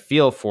really get a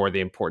feel for the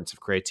importance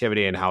of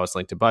creativity and how it's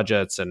linked to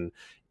budgets, and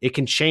it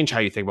can change how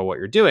you think about what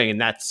you're doing, and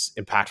that's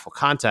impactful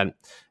content.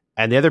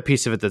 And the other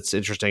piece of it that's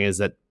interesting is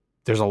that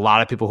there's a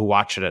lot of people who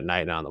watch it at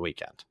night and on the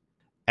weekend.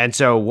 And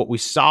so what we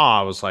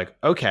saw was like,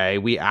 okay,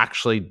 we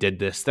actually did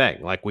this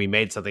thing. Like we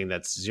made something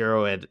that's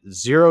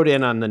zeroed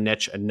in on the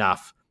niche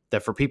enough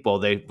that for people,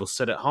 they will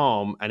sit at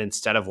home, and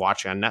instead of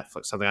watching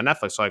something on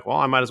Netflix, they're like, well,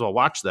 I might as well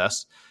watch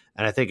this.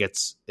 And I think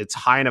it's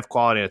high enough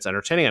quality and it's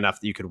entertaining enough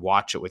that you could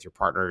watch it with your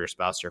partner, your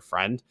spouse, your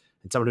friend,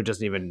 and someone who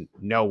doesn't even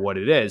know what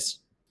it is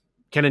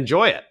can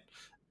enjoy it.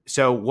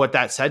 So what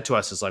that said to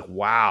us is like,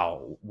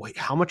 wow, wait,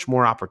 how much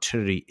more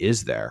opportunity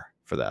is there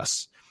for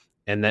this?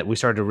 And that we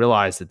started to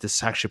realize that this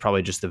is actually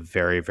probably just the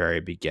very, very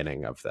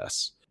beginning of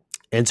this.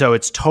 And so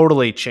it's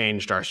totally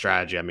changed our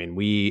strategy. I mean,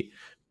 we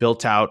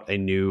built out a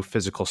new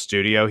physical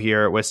studio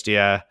here at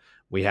Wistia.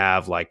 We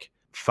have like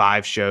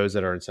 5 shows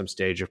that are in some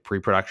stage of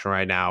pre-production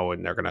right now,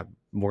 and we're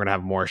gonna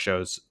have more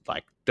shows.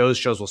 Like those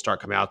shows will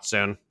start coming out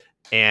soon.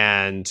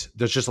 And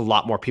there's just a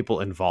lot more people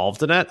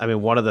involved in it. I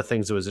mean, one of the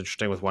things that was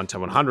interesting with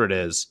 1-10-100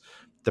 is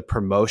the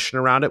promotion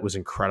around it was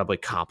incredibly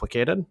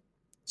complicated.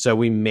 So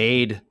we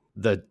made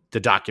the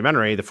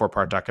documentary, the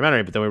 4-part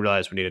documentary, but then we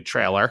realized we needed a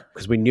trailer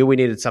because we knew we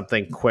needed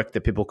something quick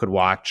that people could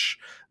watch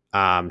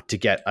to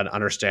get an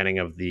understanding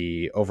of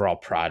the overall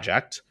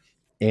project.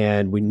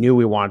 And we knew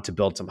we wanted to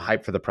build some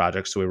hype for the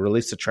project. So we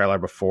released a trailer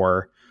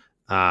before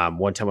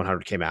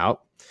 110-100 came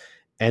out.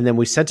 And then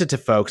we sent it to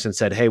folks and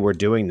said, hey, we're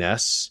doing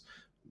this.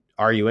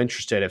 Are you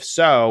interested? If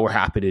so, we're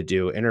happy to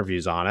do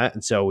interviews on it.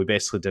 And so we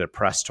basically did a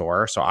press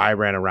tour. So I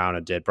ran around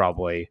and did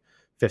probably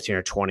 15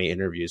 or 20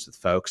 interviews with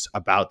folks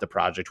about the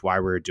project, why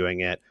we were doing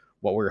it,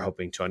 what we were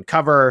hoping to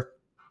uncover.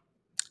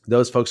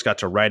 Those folks got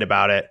to write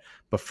about it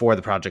before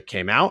the project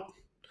came out.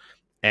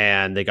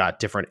 And they got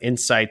different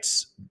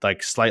insights,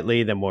 like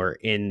slightly than were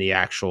in the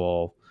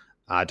actual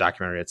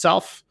documentary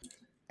itself.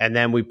 And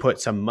then we put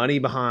some money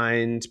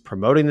behind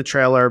promoting the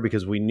trailer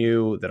because we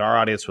knew that our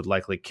audience would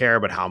likely care,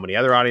 but how many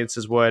other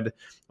audiences would.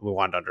 We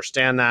wanted to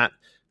understand that.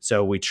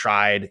 So we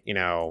tried,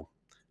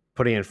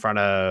 putting in front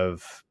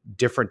of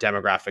different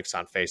demographics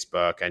on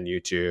Facebook and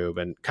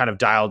YouTube and kind of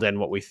dialed in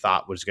what we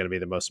thought was going to be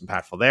the most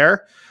impactful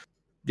there.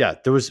 Yeah,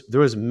 there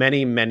was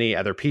many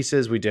other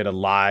pieces. We did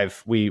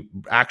we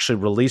actually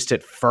released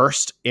it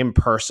first in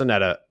person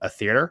at a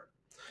theater.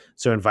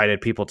 So invited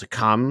people to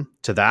come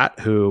to that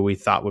who we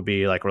thought would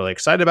be like really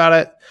excited about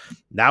it.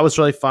 That was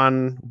really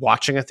fun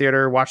watching a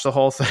theater, watch the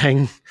whole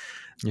thing.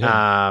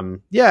 Yeah.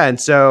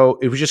 And so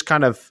it was just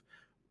kind of,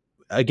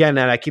 again,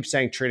 and I keep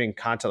saying treating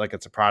content like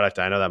it's a product.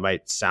 I know that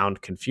might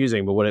sound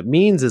confusing, but what it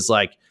means is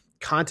like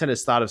content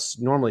is thought of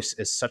normally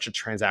as such a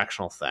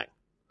transactional thing.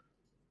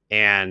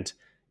 And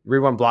you read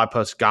one blog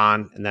post,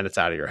 gone, and then it's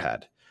out of your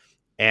head.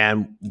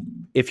 And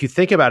if you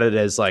think about it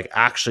as like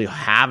actually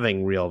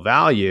having real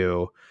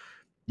value,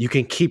 you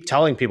can keep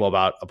telling people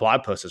about a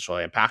blog post that's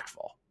really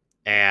impactful.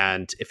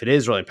 And if it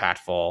is really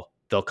impactful,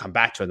 they'll come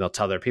back to it and they'll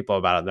tell their people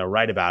about it and they'll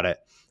write about it.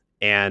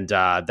 And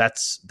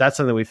that's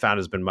something we found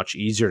has been much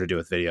easier to do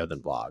with video than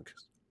blog.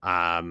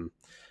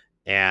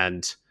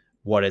 And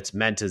what it's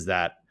meant is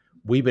that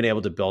we've been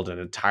able to build an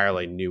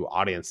entirely new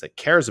audience that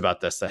cares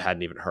about this that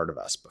hadn't even heard of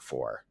us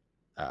before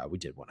we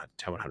did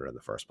 110-100 in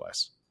the first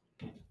place.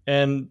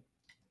 And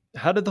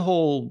how did the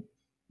whole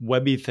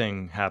Webby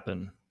thing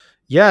happen?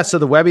 Yeah, so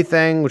the Webby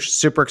thing, which is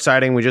super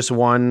exciting, we just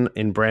won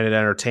in branded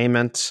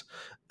entertainment.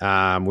 We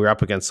were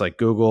up against like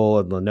Google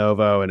and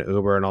Lenovo and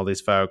Uber and all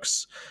these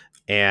folks.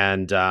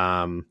 And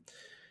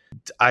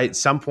at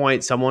some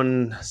point,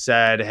 someone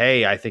said,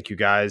 hey, I think you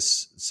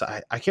guys,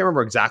 I can't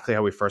remember exactly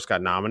how we first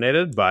got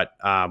nominated, but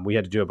we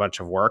had to do a bunch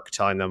of work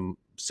telling them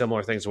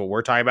similar things to what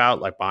we're talking about,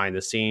 like behind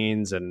the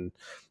scenes and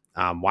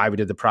why we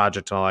did the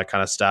project and all that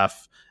kind of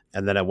stuff.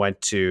 And then it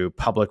went to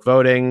public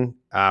voting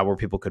where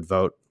people could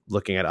vote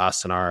looking at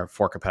us and our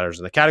 4 competitors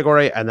in the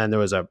category. And then there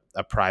was a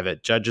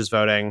private judges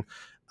voting.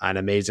 And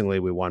amazingly,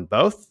 we won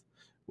both,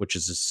 which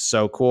is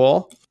so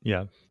cool.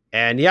 Yeah.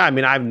 And yeah, I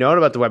mean, I've known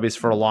about the Webbies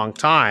for a long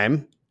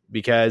time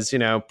because, I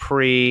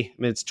think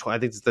it's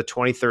the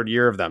 23rd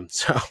year of them.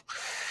 So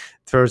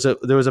there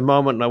was a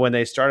moment when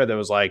they started that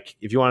was like,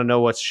 if you want to know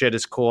what shit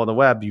is cool on the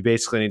web, you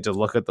basically need to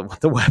look at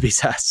what the Webbies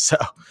has. So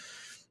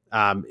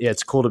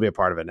it's cool to be a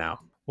part of it now.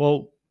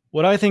 Well,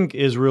 what I think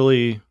is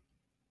really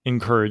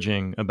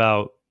encouraging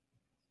about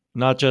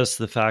not just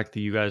the fact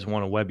that you guys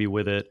want to Webby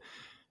with it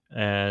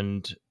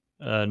and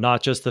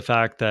not just the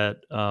fact that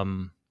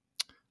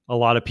a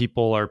lot of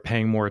people are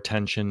paying more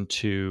attention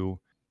to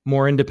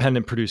more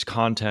independent produced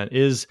content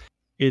is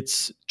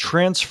it's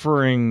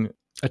transferring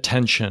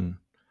attention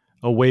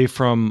away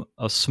from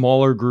a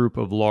smaller group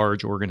of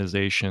large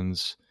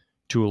organizations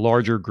to a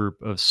larger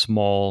group of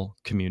small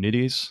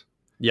communities.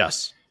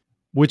 Yes.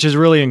 Which is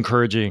really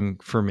encouraging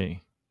for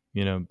me,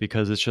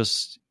 because it's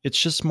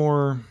just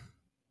more,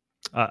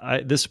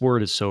 this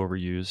word is so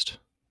overused.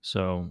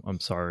 So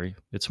I'm sorry.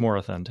 It's more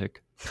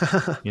authentic.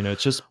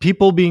 It's just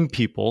people being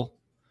people,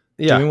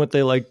 doing what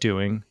they like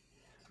doing.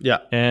 Yeah.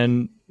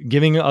 And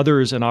giving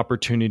others an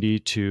opportunity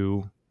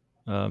to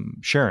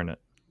share in it.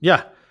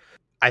 Yeah.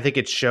 I think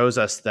it shows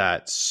us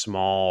that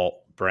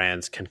small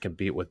brands can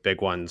compete with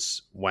big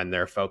ones when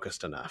they're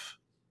focused enough.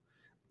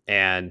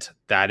 And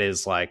that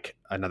is like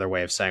another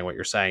way of saying what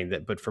you're saying.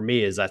 But for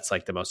me, that's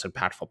like the most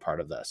impactful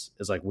part of this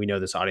is like, we know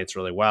this audience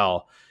really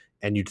well.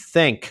 And you'd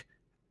think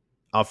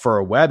for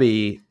a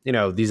Webby,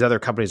 these other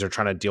companies are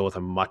trying to deal with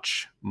a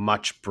much,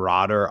 much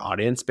broader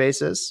audience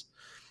basis.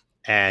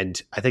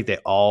 And I think they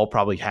all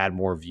probably had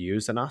more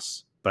views than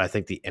us, but I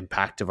think the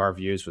impact of our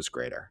views was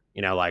greater.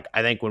 I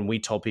think when we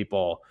told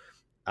people,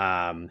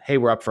 hey,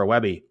 we're up for a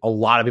Webby, a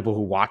lot of people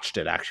who watched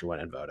it actually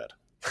went and voted.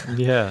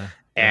 Yeah.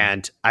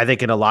 And I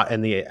think in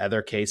the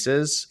other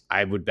cases,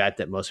 I would bet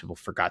that most people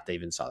forgot they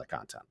even saw the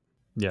content.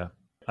 Yeah.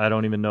 I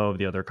don't even know of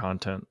the other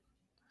content.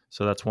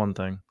 So that's one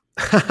thing.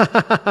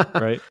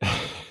 Right?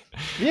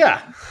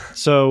 Yeah.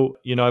 So,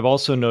 I've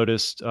also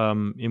noticed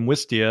in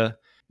Wistia,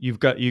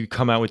 you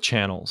come out with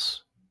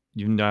channels.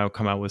 You now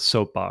come out with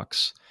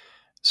Soapbox.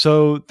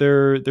 So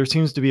there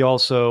seems to be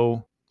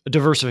also a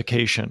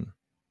diversification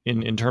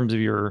in terms of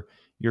your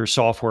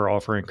software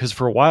offering. Because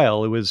for a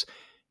while it was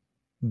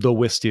the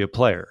Wistia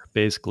player,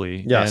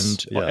 basically.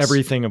 Yes, And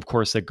everything, of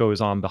course, that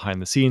goes on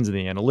behind the scenes in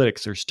the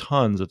analytics, there's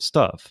tons of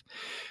stuff.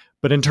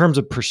 But in terms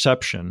of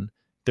perception,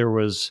 there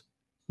was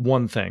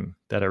one thing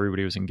that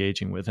everybody was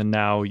engaging with. And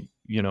now,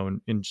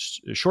 in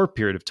a short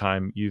period of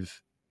time,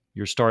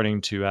 you're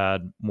starting to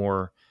add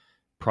more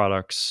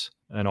products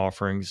and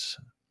offerings.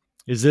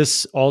 Is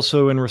this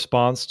also in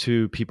response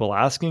to people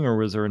asking, or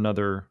was there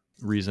another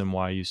reason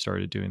why you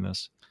started doing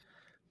this?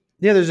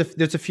 Yeah,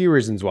 there's a few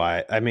reasons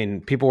why. I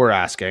mean, people were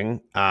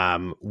asking.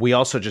 We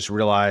also just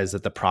realized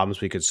that the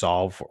problems we could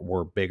solve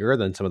were bigger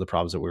than some of the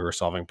problems that we were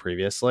solving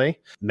previously.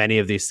 Many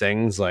of these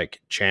things, like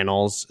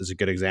channels, is a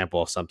good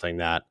example of something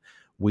that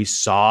we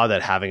saw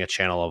that having a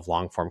channel of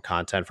long form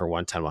content for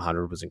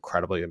 110-100 was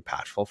incredibly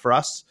impactful for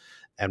us.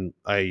 And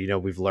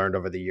we've learned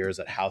over the years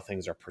that how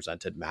things are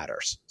presented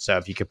matters. So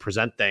if you could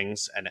present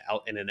things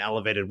in an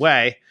elevated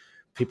way,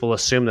 people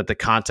assume that the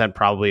content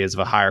probably is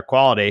of a higher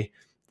quality.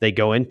 They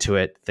go into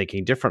it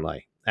thinking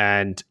differently.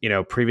 And,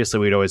 previously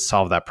we'd always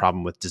solve that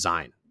problem with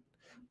design.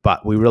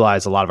 But we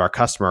realize a lot of our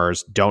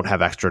customers don't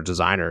have extra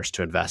designers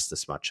to invest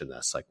this much in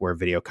this. Like, we're a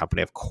video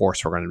company. Of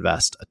course, we're going to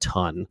invest a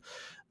ton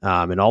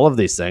in all of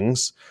these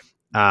things.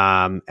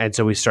 And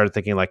so we started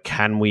thinking, like,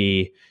 can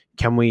we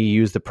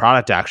use the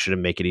product actually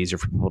to make it easier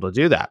for people to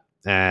do that?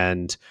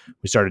 And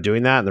we started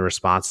doing that, and the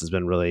response has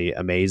been really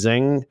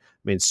amazing.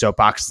 I mean,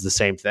 Soapbox is the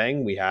same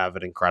thing. We have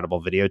an incredible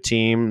video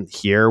team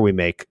here. We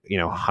make,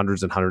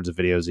 hundreds and hundreds of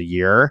videos a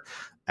year.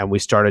 And we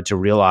started to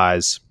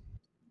realize,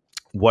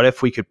 what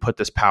if we could put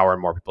this power in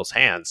more people's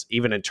hands,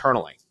 even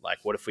internally? Like,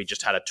 what if we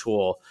just had a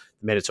tool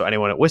that made it so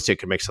anyone at Wistia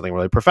could make something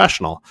really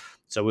professional?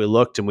 So we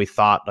looked and we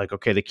thought, like,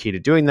 okay, the key to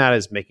doing that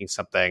is making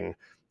something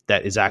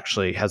that is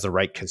actually has the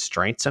right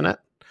constraints in it.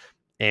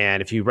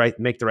 And if you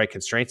make the right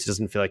constraints, it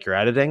doesn't feel like you're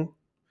editing.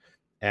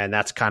 And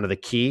that's kind of the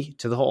key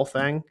to the whole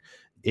thing.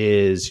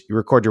 Is you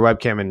record your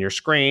webcam and your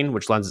screen,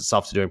 which lends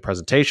itself to doing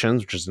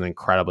presentations, which is an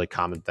incredibly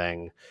common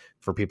thing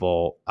for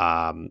people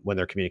when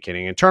they're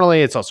communicating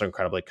internally. It's also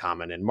incredibly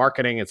common in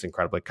marketing. It's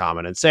incredibly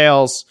common in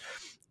sales.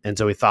 And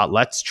so we thought,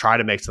 let's try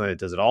to make something that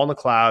does it all in the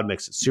cloud,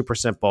 makes it super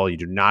simple. You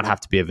do not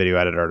have to be a video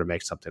editor to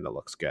make something that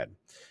looks good.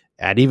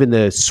 And even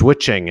the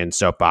switching in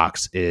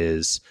Soapbox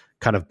is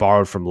kind of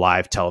borrowed from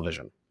live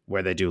television,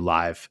 where they do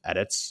live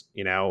edits,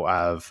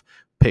 of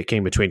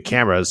picking between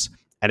cameras.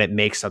 And it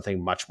makes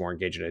something much more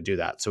engaging to do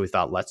that. So we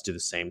thought, let's do the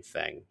same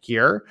thing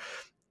here.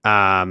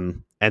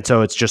 And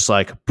so it's just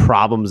like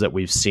problems that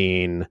we've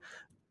seen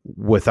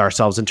with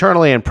ourselves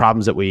internally, and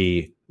problems that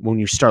when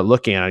you start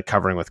looking at it,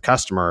 covering with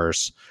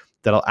customers,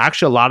 that'll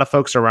actually a lot of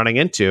folks are running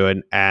into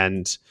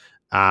and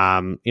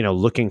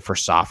looking for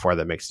software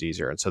that makes it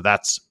easier. And so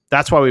that's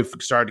why we've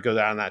started to go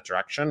down that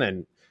direction.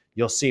 And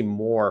you'll see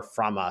more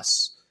from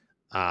us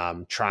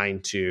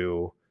trying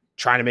to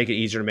make it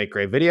easier to make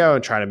great video,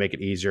 and trying to make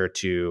it easier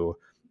to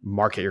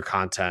market your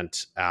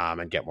content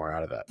and get more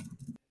out of it.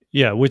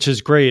 Yeah, which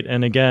is great.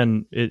 And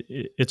again,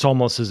 it's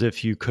almost as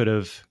if you could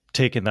have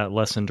taken that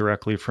lesson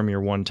directly from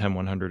your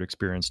 110-100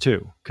 experience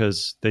too,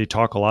 because they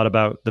talk a lot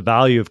about the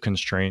value of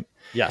constraint.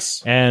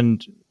 Yes.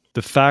 And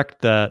the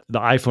fact that the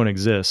iPhone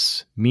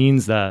exists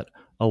means that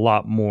a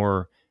lot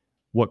more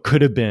what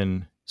could have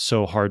been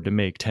so hard to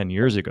make 10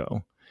 years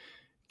ago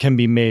can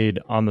be made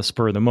on the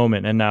spur of the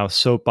moment. And now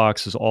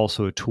Soapbox is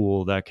also a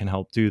tool that can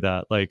help do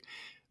that. Like,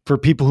 for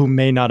people who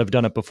may not have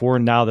done it before,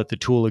 now that the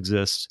tool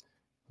exists,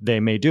 they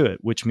may do it,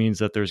 which means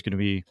that there's going to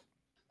be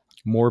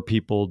more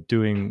people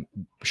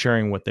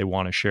sharing what they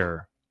want to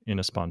share in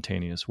a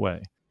spontaneous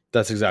way.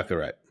 That's exactly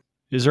right.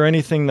 Is there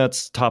anything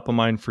that's top of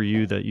mind for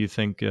you that you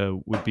think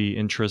would be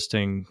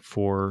interesting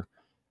for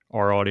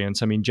our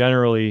audience? I mean,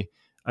 generally,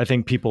 I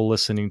think people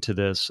listening to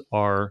this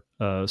are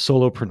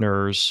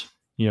solopreneurs,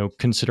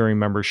 considering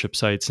membership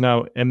sites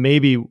now, and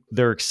maybe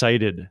they're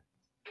excited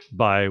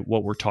by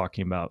what we're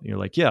talking about. You're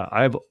like, yeah,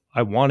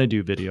 I want to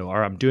do video,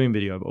 or I'm doing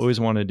video. I've always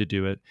wanted to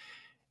do it.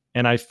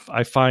 And I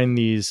find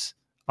these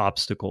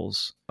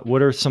obstacles.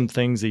 What are some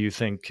things that you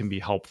think can be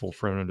helpful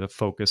for them to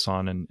focus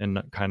on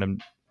and kind of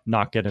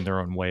not get in their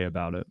own way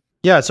about it?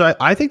 Yeah. So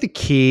I think the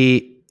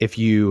key, if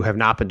you have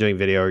not been doing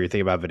video or you're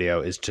thinking about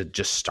video, is to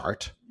just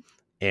start.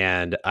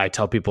 And I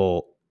tell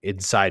people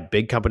inside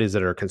big companies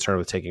that are concerned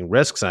with taking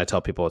risks, and I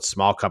tell people at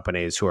small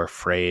companies who are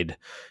afraid,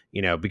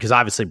 because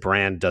obviously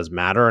brand does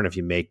matter. And if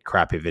you make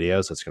crappy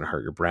videos, that's going to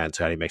hurt your brand.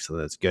 So how do you make something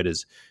that's good?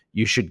 Is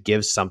you should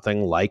give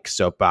something like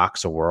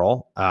Soapbox a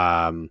whirl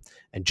and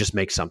just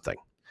make something.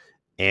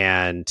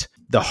 And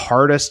the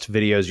hardest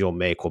videos you'll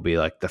make will be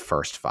like the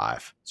first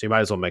 5. So you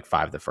might as well make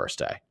 5 the first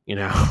day,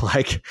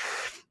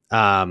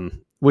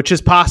 which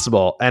is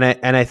possible. And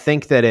I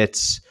think that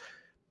it's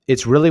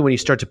really when you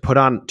start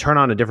to turn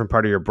on a different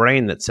part of your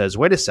brain that says,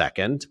 wait a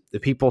second, the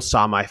people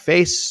saw my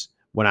face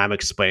when I'm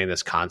explaining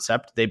this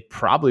concept, they'd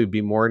probably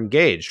be more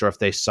engaged. Or if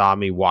they saw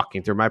me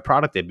walking through my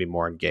product, they'd be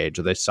more engaged.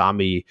 Or they saw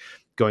me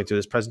going through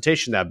this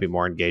presentation, that'd be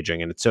more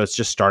engaging. And so it's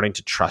just starting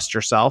to trust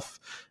yourself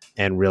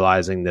and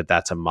realizing that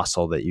that's a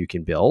muscle that you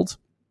can build.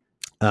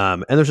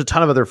 And there's a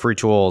ton of other free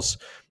tools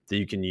that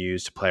you can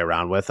use to play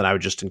around with. And I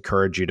would just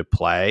encourage you to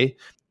play.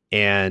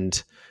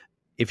 And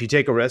if you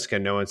take a risk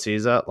and no one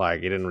sees it,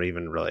 like you didn't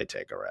even really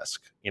take a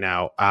risk, in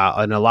a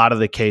lot of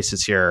the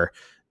cases here,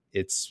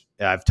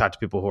 I've talked to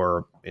people who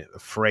are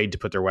afraid to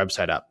put their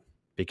website up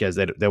because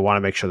they want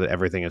to make sure that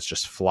everything is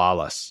just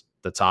flawless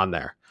that's on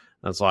there.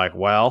 And it's like,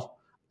 well,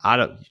 I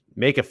don't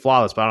make it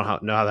flawless, but I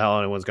don't know how the hell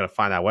anyone's going to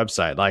find that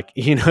website. Like,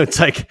 it's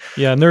like,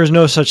 yeah. And there's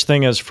no such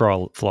thing as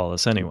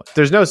flawless anyway.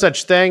 There's no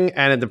such thing.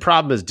 And the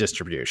problem is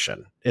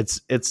distribution.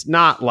 It's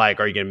not like,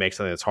 are you going to make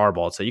something that's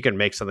horrible? It's that you can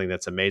make something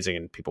that's amazing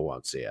and people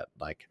won't see it.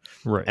 Like,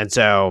 right. And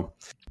so,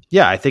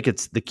 yeah, I think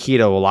it's the key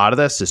to a lot of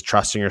this is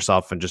trusting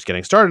yourself and just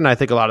getting started. And I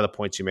think a lot of the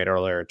points you made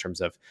earlier in terms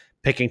of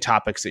picking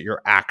topics that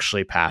you're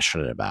actually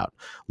passionate about,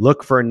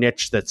 look for a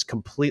niche that's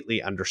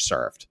completely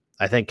underserved.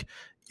 I think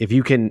if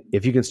you can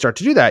start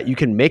to do that, you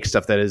can make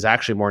stuff that is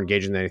actually more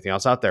engaging than anything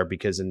else out there,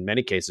 because in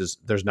many cases,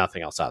 there's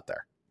nothing else out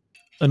there.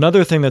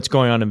 Another thing that's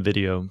going on in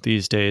video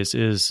these days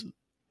is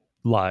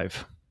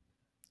live,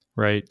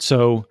 right?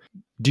 So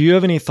do you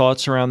have any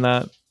thoughts around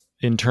that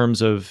in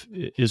terms of,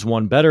 is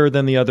one better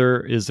than the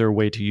other? Is there a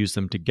way to use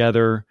them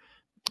together,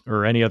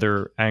 or any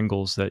other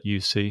angles that you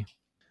see?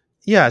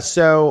 Yeah,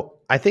 so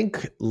I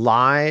think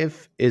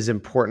live is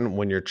important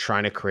when you're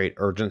trying to create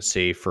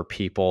urgency for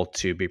people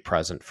to be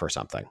present for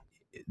something.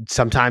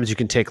 Sometimes you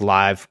can take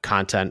live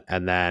content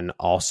and then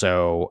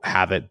also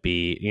have it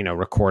be,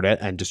 record it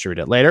and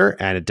distribute it later.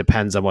 And it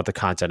depends on what the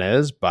content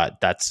is, but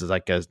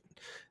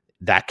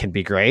that can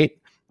be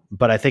great.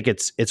 But I think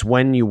it's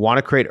when you want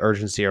to create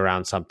urgency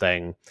around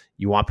something,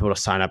 you want people to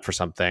sign up for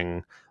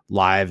something,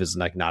 live is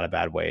like not a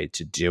bad way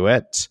to do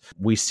it.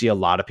 We see a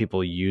lot of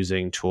people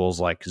using tools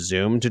like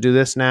Zoom to do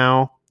this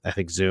now. I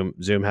think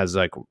Zoom has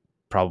like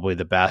probably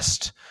the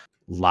best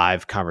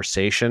live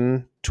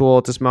conversation tool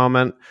at this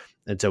moment.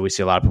 And so we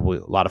see a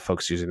lot of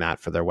folks using that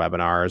for their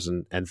webinars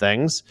and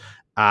things.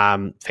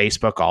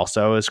 Facebook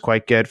also is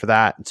quite good for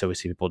that. And so we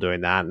see people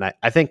doing that. And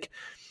I think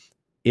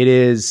it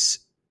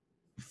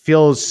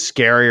feels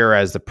scarier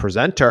as the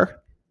presenter,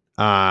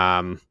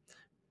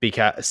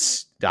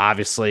 because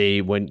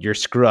obviously when your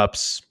screw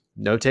ups,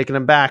 no taking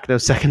them back, no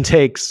second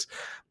takes.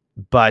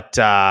 But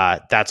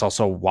that's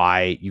also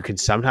why you can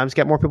sometimes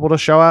get more people to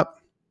show up.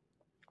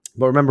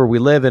 But remember, we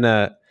live in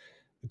a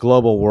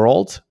global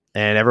world,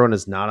 and everyone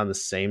is not on the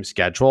same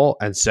schedule.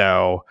 And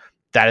so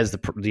that is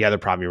the other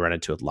problem you run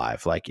into with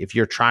live. Like if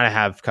you're trying to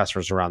have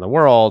customers around the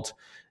world,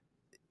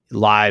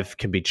 live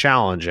can be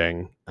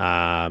challenging,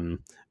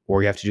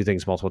 or you have to do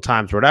things multiple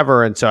times or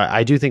whatever. And so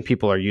I do think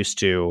people are used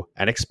to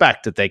and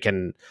expect that they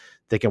can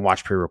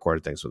watch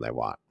pre-recorded things when they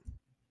want.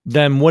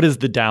 Then what is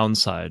the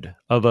downside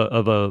of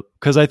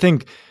because I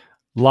think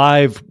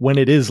live, when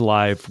it is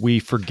live, we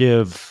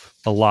forgive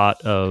a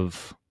lot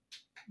of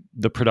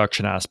the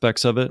production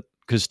aspects of it.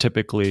 Because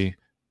typically,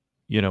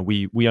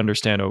 we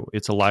understand,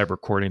 it's a live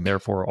recording,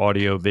 therefore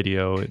audio,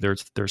 video,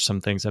 there's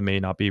some things that may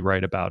not be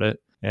right about it.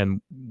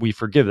 And we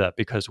forgive that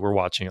because we're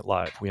watching it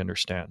live. We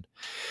understand.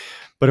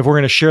 But if we're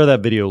going to share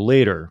that video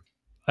later,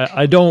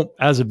 I don't,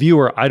 as a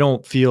viewer, I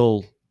don't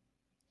feel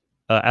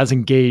as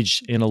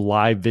engaged in a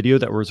live video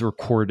that was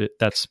recorded,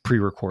 that's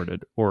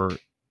pre-recorded or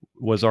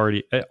was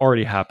already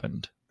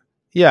happened.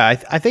 Yeah,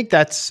 I think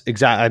that's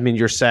exactly. I mean,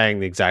 you're saying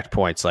the exact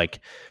points. Like,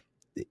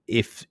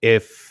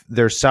 if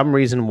there's some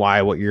reason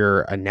why what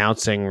you're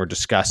announcing or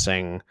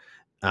discussing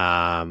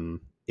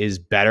is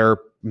better,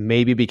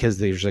 maybe because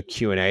there's a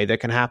Q&A that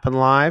can happen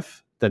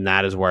live, then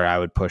that is where I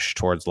would push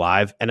towards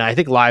live. And I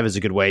think live is a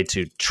good way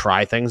to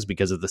try things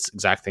because of this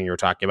exact thing you were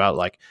talking about.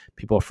 Like,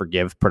 people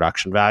forgive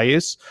production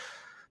values,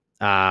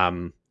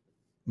 but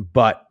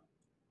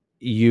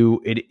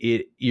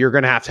you're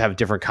going to have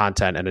different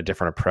content and a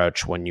different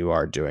approach when you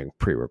are doing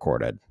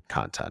pre-recorded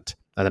content.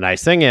 And the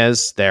nice thing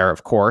is there,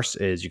 of course,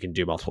 is you can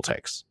do multiple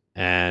takes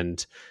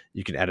and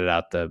you can edit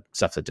out the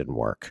stuff that didn't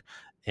work.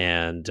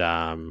 And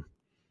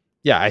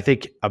I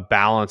think a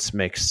balance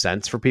makes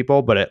sense for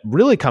people, but it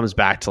really comes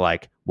back to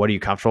like, what are you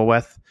comfortable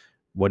with?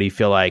 What do you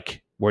feel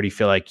like? Where do you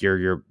feel like you're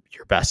your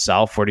best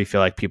self? Where do you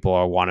feel like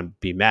people want to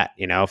be met?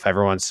 If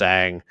everyone's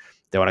saying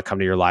they want to come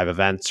to your live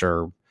events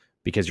or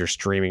because you're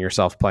streaming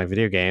yourself playing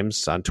video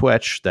games on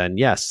Twitch, then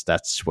yes,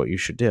 that's what you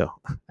should do.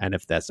 And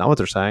if that's not what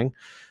they're saying,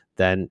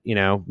 then,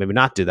 maybe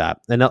not do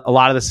that. And a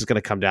lot of this is going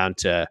to come down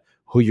to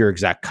who your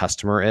exact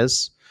customer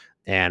is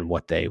and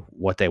what they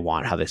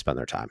want, how they spend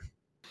their time.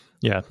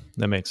 Yeah,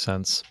 that makes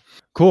sense.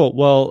 Cool.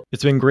 Well,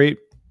 it's been great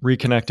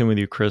reconnecting with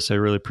you, Chris. I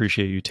really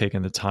appreciate you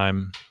taking the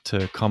time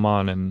to come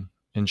on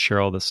and share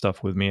all this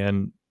stuff with me,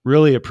 and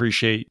really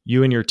appreciate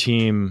you and your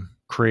team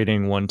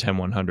creating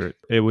 110-100.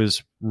 It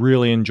was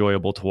really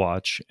enjoyable to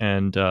watch.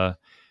 And the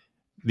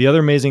other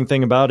amazing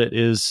thing about it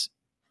is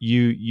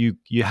you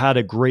had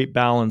a great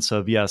balance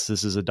of, yes,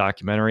 this is a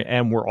documentary,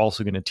 and we're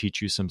also going to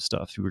teach you some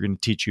stuff. We're going to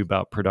teach you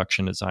about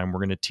production design. We're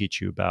going to teach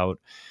you about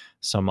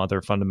some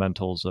other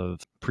fundamentals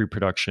of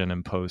pre-production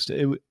and post.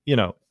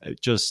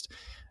 Just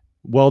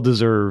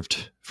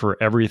well-deserved for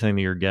everything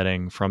that you're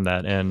getting from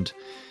that. And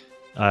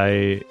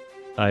I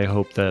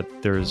hope that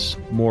there's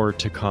more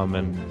to come.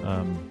 And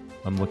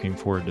I'm looking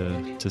forward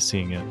to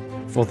seeing it.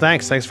 Well,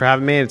 thanks for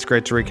having me. It's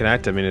great to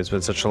reconnect. I mean, it's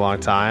been such a long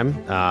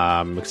time.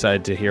 I'm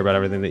excited to hear about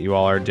everything that you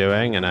all are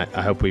doing, and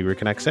I hope we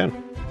reconnect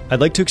soon.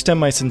 I'd like to extend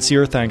my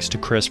sincere thanks to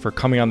Chris for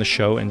coming on the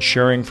show and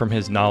sharing from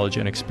his knowledge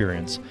and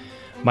experience.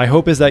 My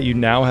hope is that you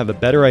now have a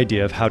better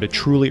idea of how to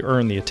truly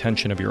earn the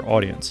attention of your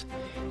audience.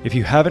 If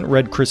you haven't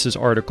read Chris's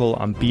article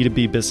on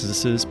B2B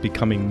businesses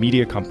becoming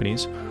media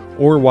companies,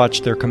 or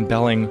watched their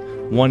compelling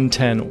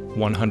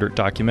 110-100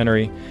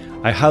 documentary,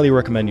 I highly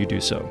recommend you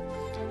do so.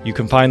 You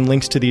can find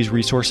links to these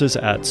resources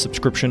at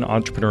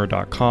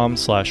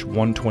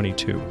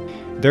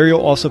subscriptionentrepreneur.com/122. There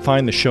you'll also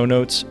find the show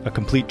notes, a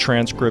complete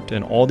transcript,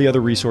 and all the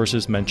other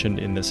resources mentioned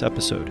in this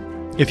episode.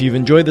 If you've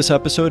enjoyed this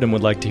episode and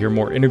would like to hear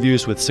more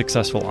interviews with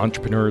successful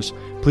entrepreneurs,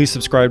 please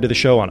subscribe to the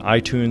show on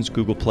iTunes,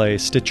 Google Play,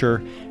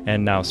 Stitcher,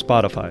 and now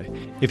Spotify.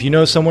 If you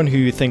know someone who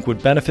you think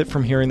would benefit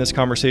from hearing this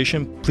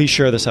conversation, please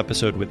share this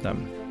episode with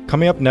them.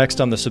 Coming up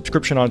next on the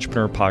Subscription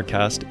Entrepreneur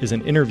podcast is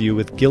an interview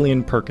with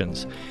Gillian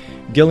Perkins.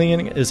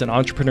 Gillian is an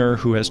entrepreneur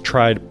who has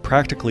tried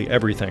practically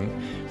everything,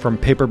 from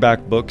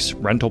paperback books,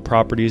 rental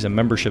properties, and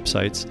membership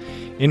sites,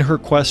 in her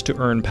quest to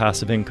earn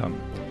passive income.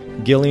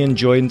 Gillian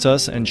joins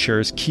us and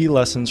shares key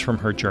lessons from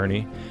her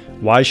journey,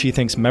 why she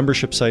thinks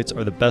membership sites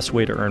are the best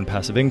way to earn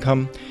passive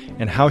income,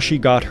 and how she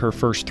got her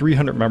first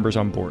 300 members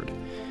on board.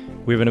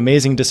 We have an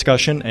amazing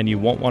discussion and you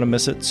won't want to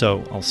miss it,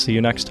 so I'll see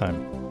you next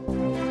time.